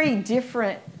very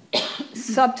different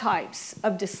subtypes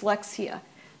of dyslexia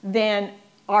than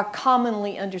are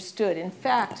commonly understood. In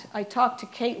fact, I talked to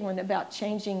Caitlin about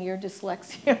changing your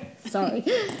dyslexia, sorry,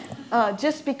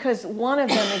 just because one of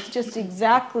them is just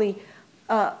exactly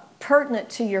pertinent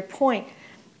to your point.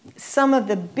 Some of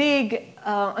the big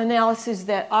analysis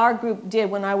that our group did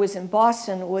when I was in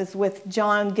Boston was with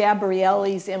John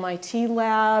Gabrielli's MIT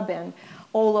lab and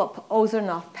Olaf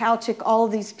Ozernoff-Palchik, all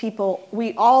of these people.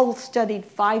 We all studied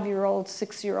 5-year-olds,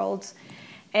 6-year-olds,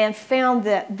 and found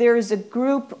that there's a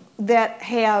group that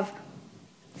have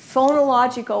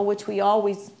phonological, which we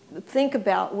always think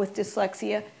about with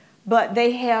dyslexia, but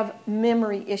they have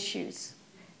memory issues.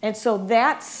 And so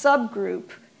that subgroup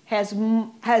has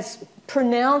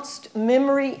pronounced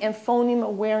memory and phoneme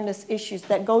awareness issues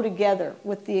that go together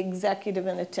with the executive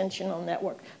and attentional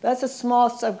network. That's a small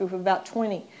subgroup of about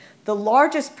 20. The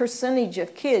largest percentage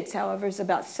of kids, however, is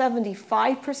about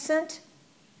 75%.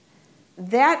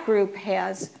 That group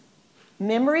has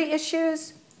memory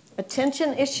issues,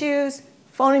 attention issues,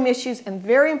 phoneme issues, and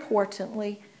very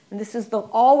importantly, and this is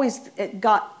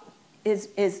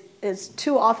is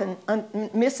too often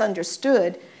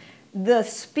misunderstood, the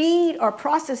speed or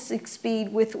processing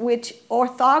speed with which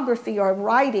orthography or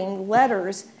writing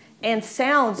letters and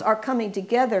sounds are coming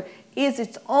together is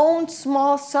its own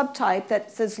small subtype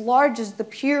that's as large as the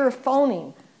pure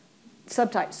phoneme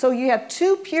subtype. So you have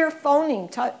 2 pure phoneme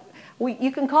type.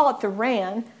 You can call it the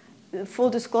RAN. Full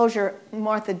disclosure,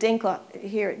 Martha Dinkla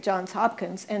here at Johns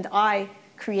Hopkins and I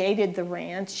created the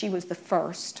RAN. She was the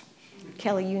first.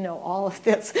 Kelly, you know all of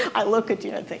this. I look at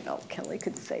you and I think, oh, Kelly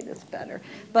could say this better.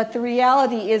 But the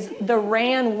reality is the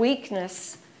RAN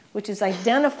weakness, which is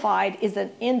identified, is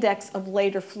an index of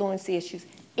later fluency issues.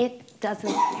 It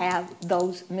doesn't have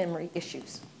those memory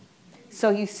issues. So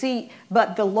you see,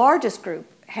 but the largest group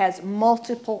has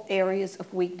multiple areas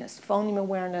of weakness, phoneme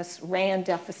awareness, RAN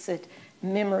deficit,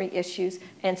 memory issues,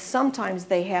 and sometimes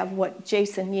they have what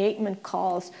Jason Yateman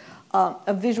calls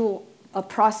a visual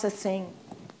processing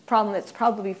problem that's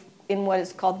probably in what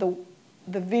is called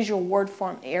the visual word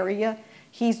form area.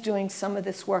 He's doing some of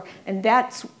this work, and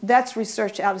that's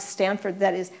research out of Stanford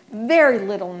that is very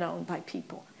little known by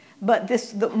people.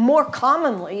 But more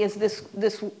commonly is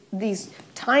these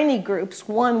tiny groups,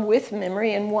 one with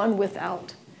memory and one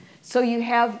without. So you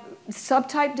have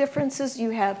subtype differences,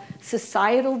 you have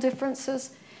societal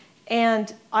differences,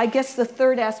 and I guess the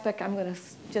third aspect I'm going to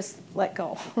just let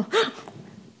go.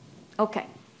 Okay.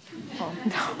 Oh,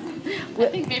 no. I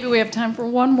think maybe we have time for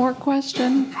one more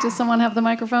question. Does someone have the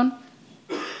microphone?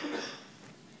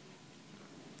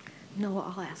 No,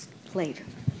 I'll ask later.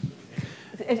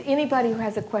 If anybody who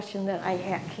has a question that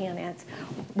I can't answer,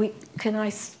 can I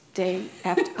stay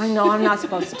after? I know I'm not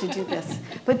supposed to do this,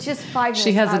 but just 5 minutes.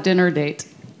 She has a dinner date.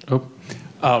 Oh,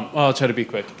 well, I'll try to be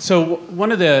quick. So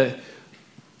one of the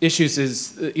issues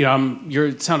is, you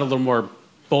sound a little more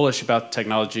bullish about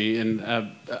technology, and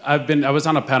I was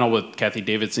on a panel with Kathy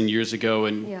Davidson years ago,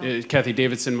 and Kathy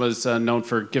Davidson was known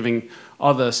for giving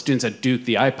all the students at Duke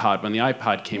the iPod when the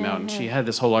iPod came out, and she had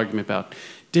this whole argument about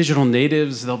digital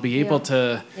natives, they'll be able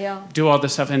to do all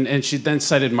this stuff, and she then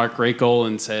cited Mark Rakel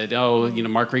and said,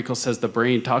 Mark Rakel says the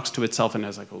brain talks to itself, and I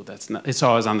was like, oh, that's not.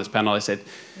 So I was on this panel, I said,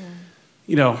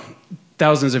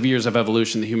 thousands of years of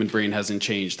evolution, the human brain hasn't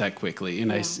changed that quickly,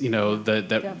 and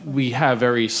that we have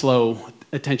very slow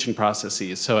attention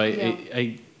processes. So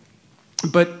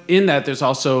but in that, there's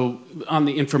also on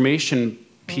the information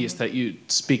piece that you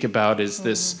speak about is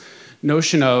this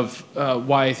notion of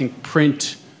why I think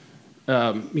print.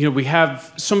 We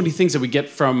have so many things that we get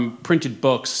from printed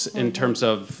books in terms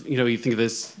of, you think of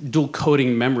this dual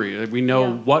coding memory. We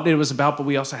know what it was about, but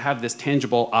we also have this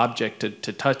tangible object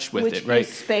to touch with it, right? Which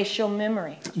is spatial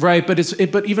memory. Right, but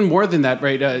but even more than that,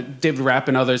 right? David Rapp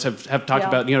and others have talked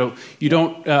about, you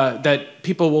don't, that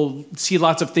people will see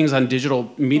lots of things on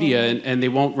digital media and they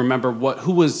won't remember what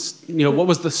was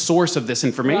the source of this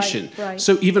information. Right.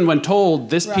 So even when told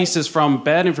this piece is from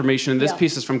bad information and this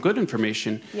piece is from good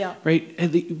information, right?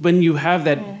 When you have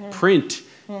that print,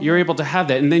 you're able to have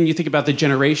that. And then you think about the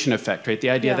generation effect, right? The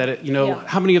idea that,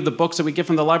 how many of the books that we get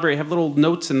from the library have little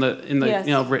notes in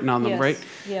the written on them, right?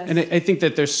 Yes. And I think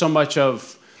that there's so much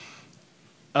of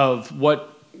what,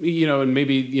 and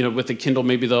maybe, with the Kindle,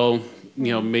 maybe they'll,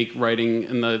 make writing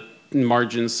in the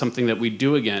margins something that we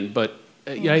do again. But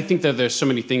I think that there's so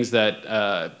many things that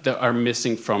are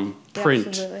missing from print.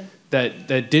 Absolutely.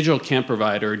 That digital can't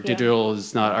provide, or digital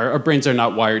is not, our brains are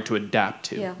not wired to adapt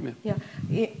to.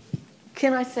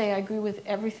 Can I say I agree with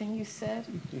everything you said?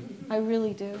 I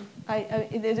really do.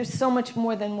 There's so much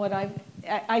more than what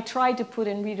I tried to put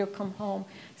in Reader Come Home,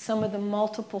 some of the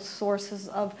multiple sources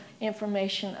of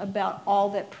information about all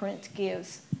that print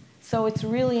gives. So it's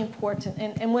really important.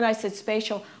 And when I said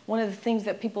spatial, one of the things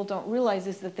that people don't realize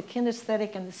is that the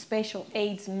kinesthetic and the spatial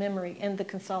aids memory and the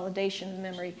consolidation of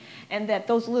memory, and that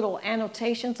those little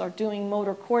annotations are doing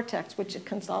motor cortex, which it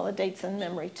consolidates in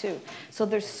memory too. So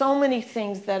there's so many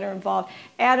things that are involved.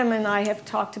 Adam and I have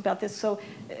talked about this. So,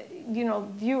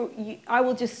 I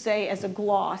will just say as a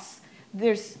gloss,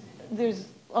 there's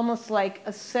almost like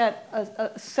a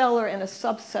seller and a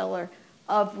subseller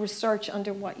of research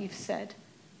under what you've said.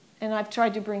 And I've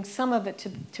tried to bring some of it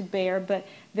to bear, but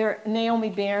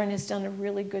Naomi Barron has done a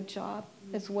really good job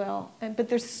as well. But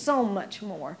there's so much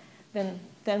more than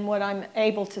what I'm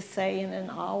able to say in an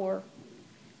hour.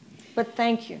 But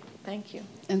thank you.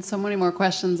 And so many more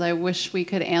questions I wish we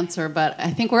could answer, but I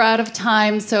think we're out of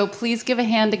time. So please give a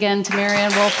hand again to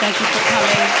Maryanne Wolf. Thank you for coming.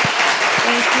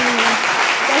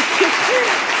 Thank you.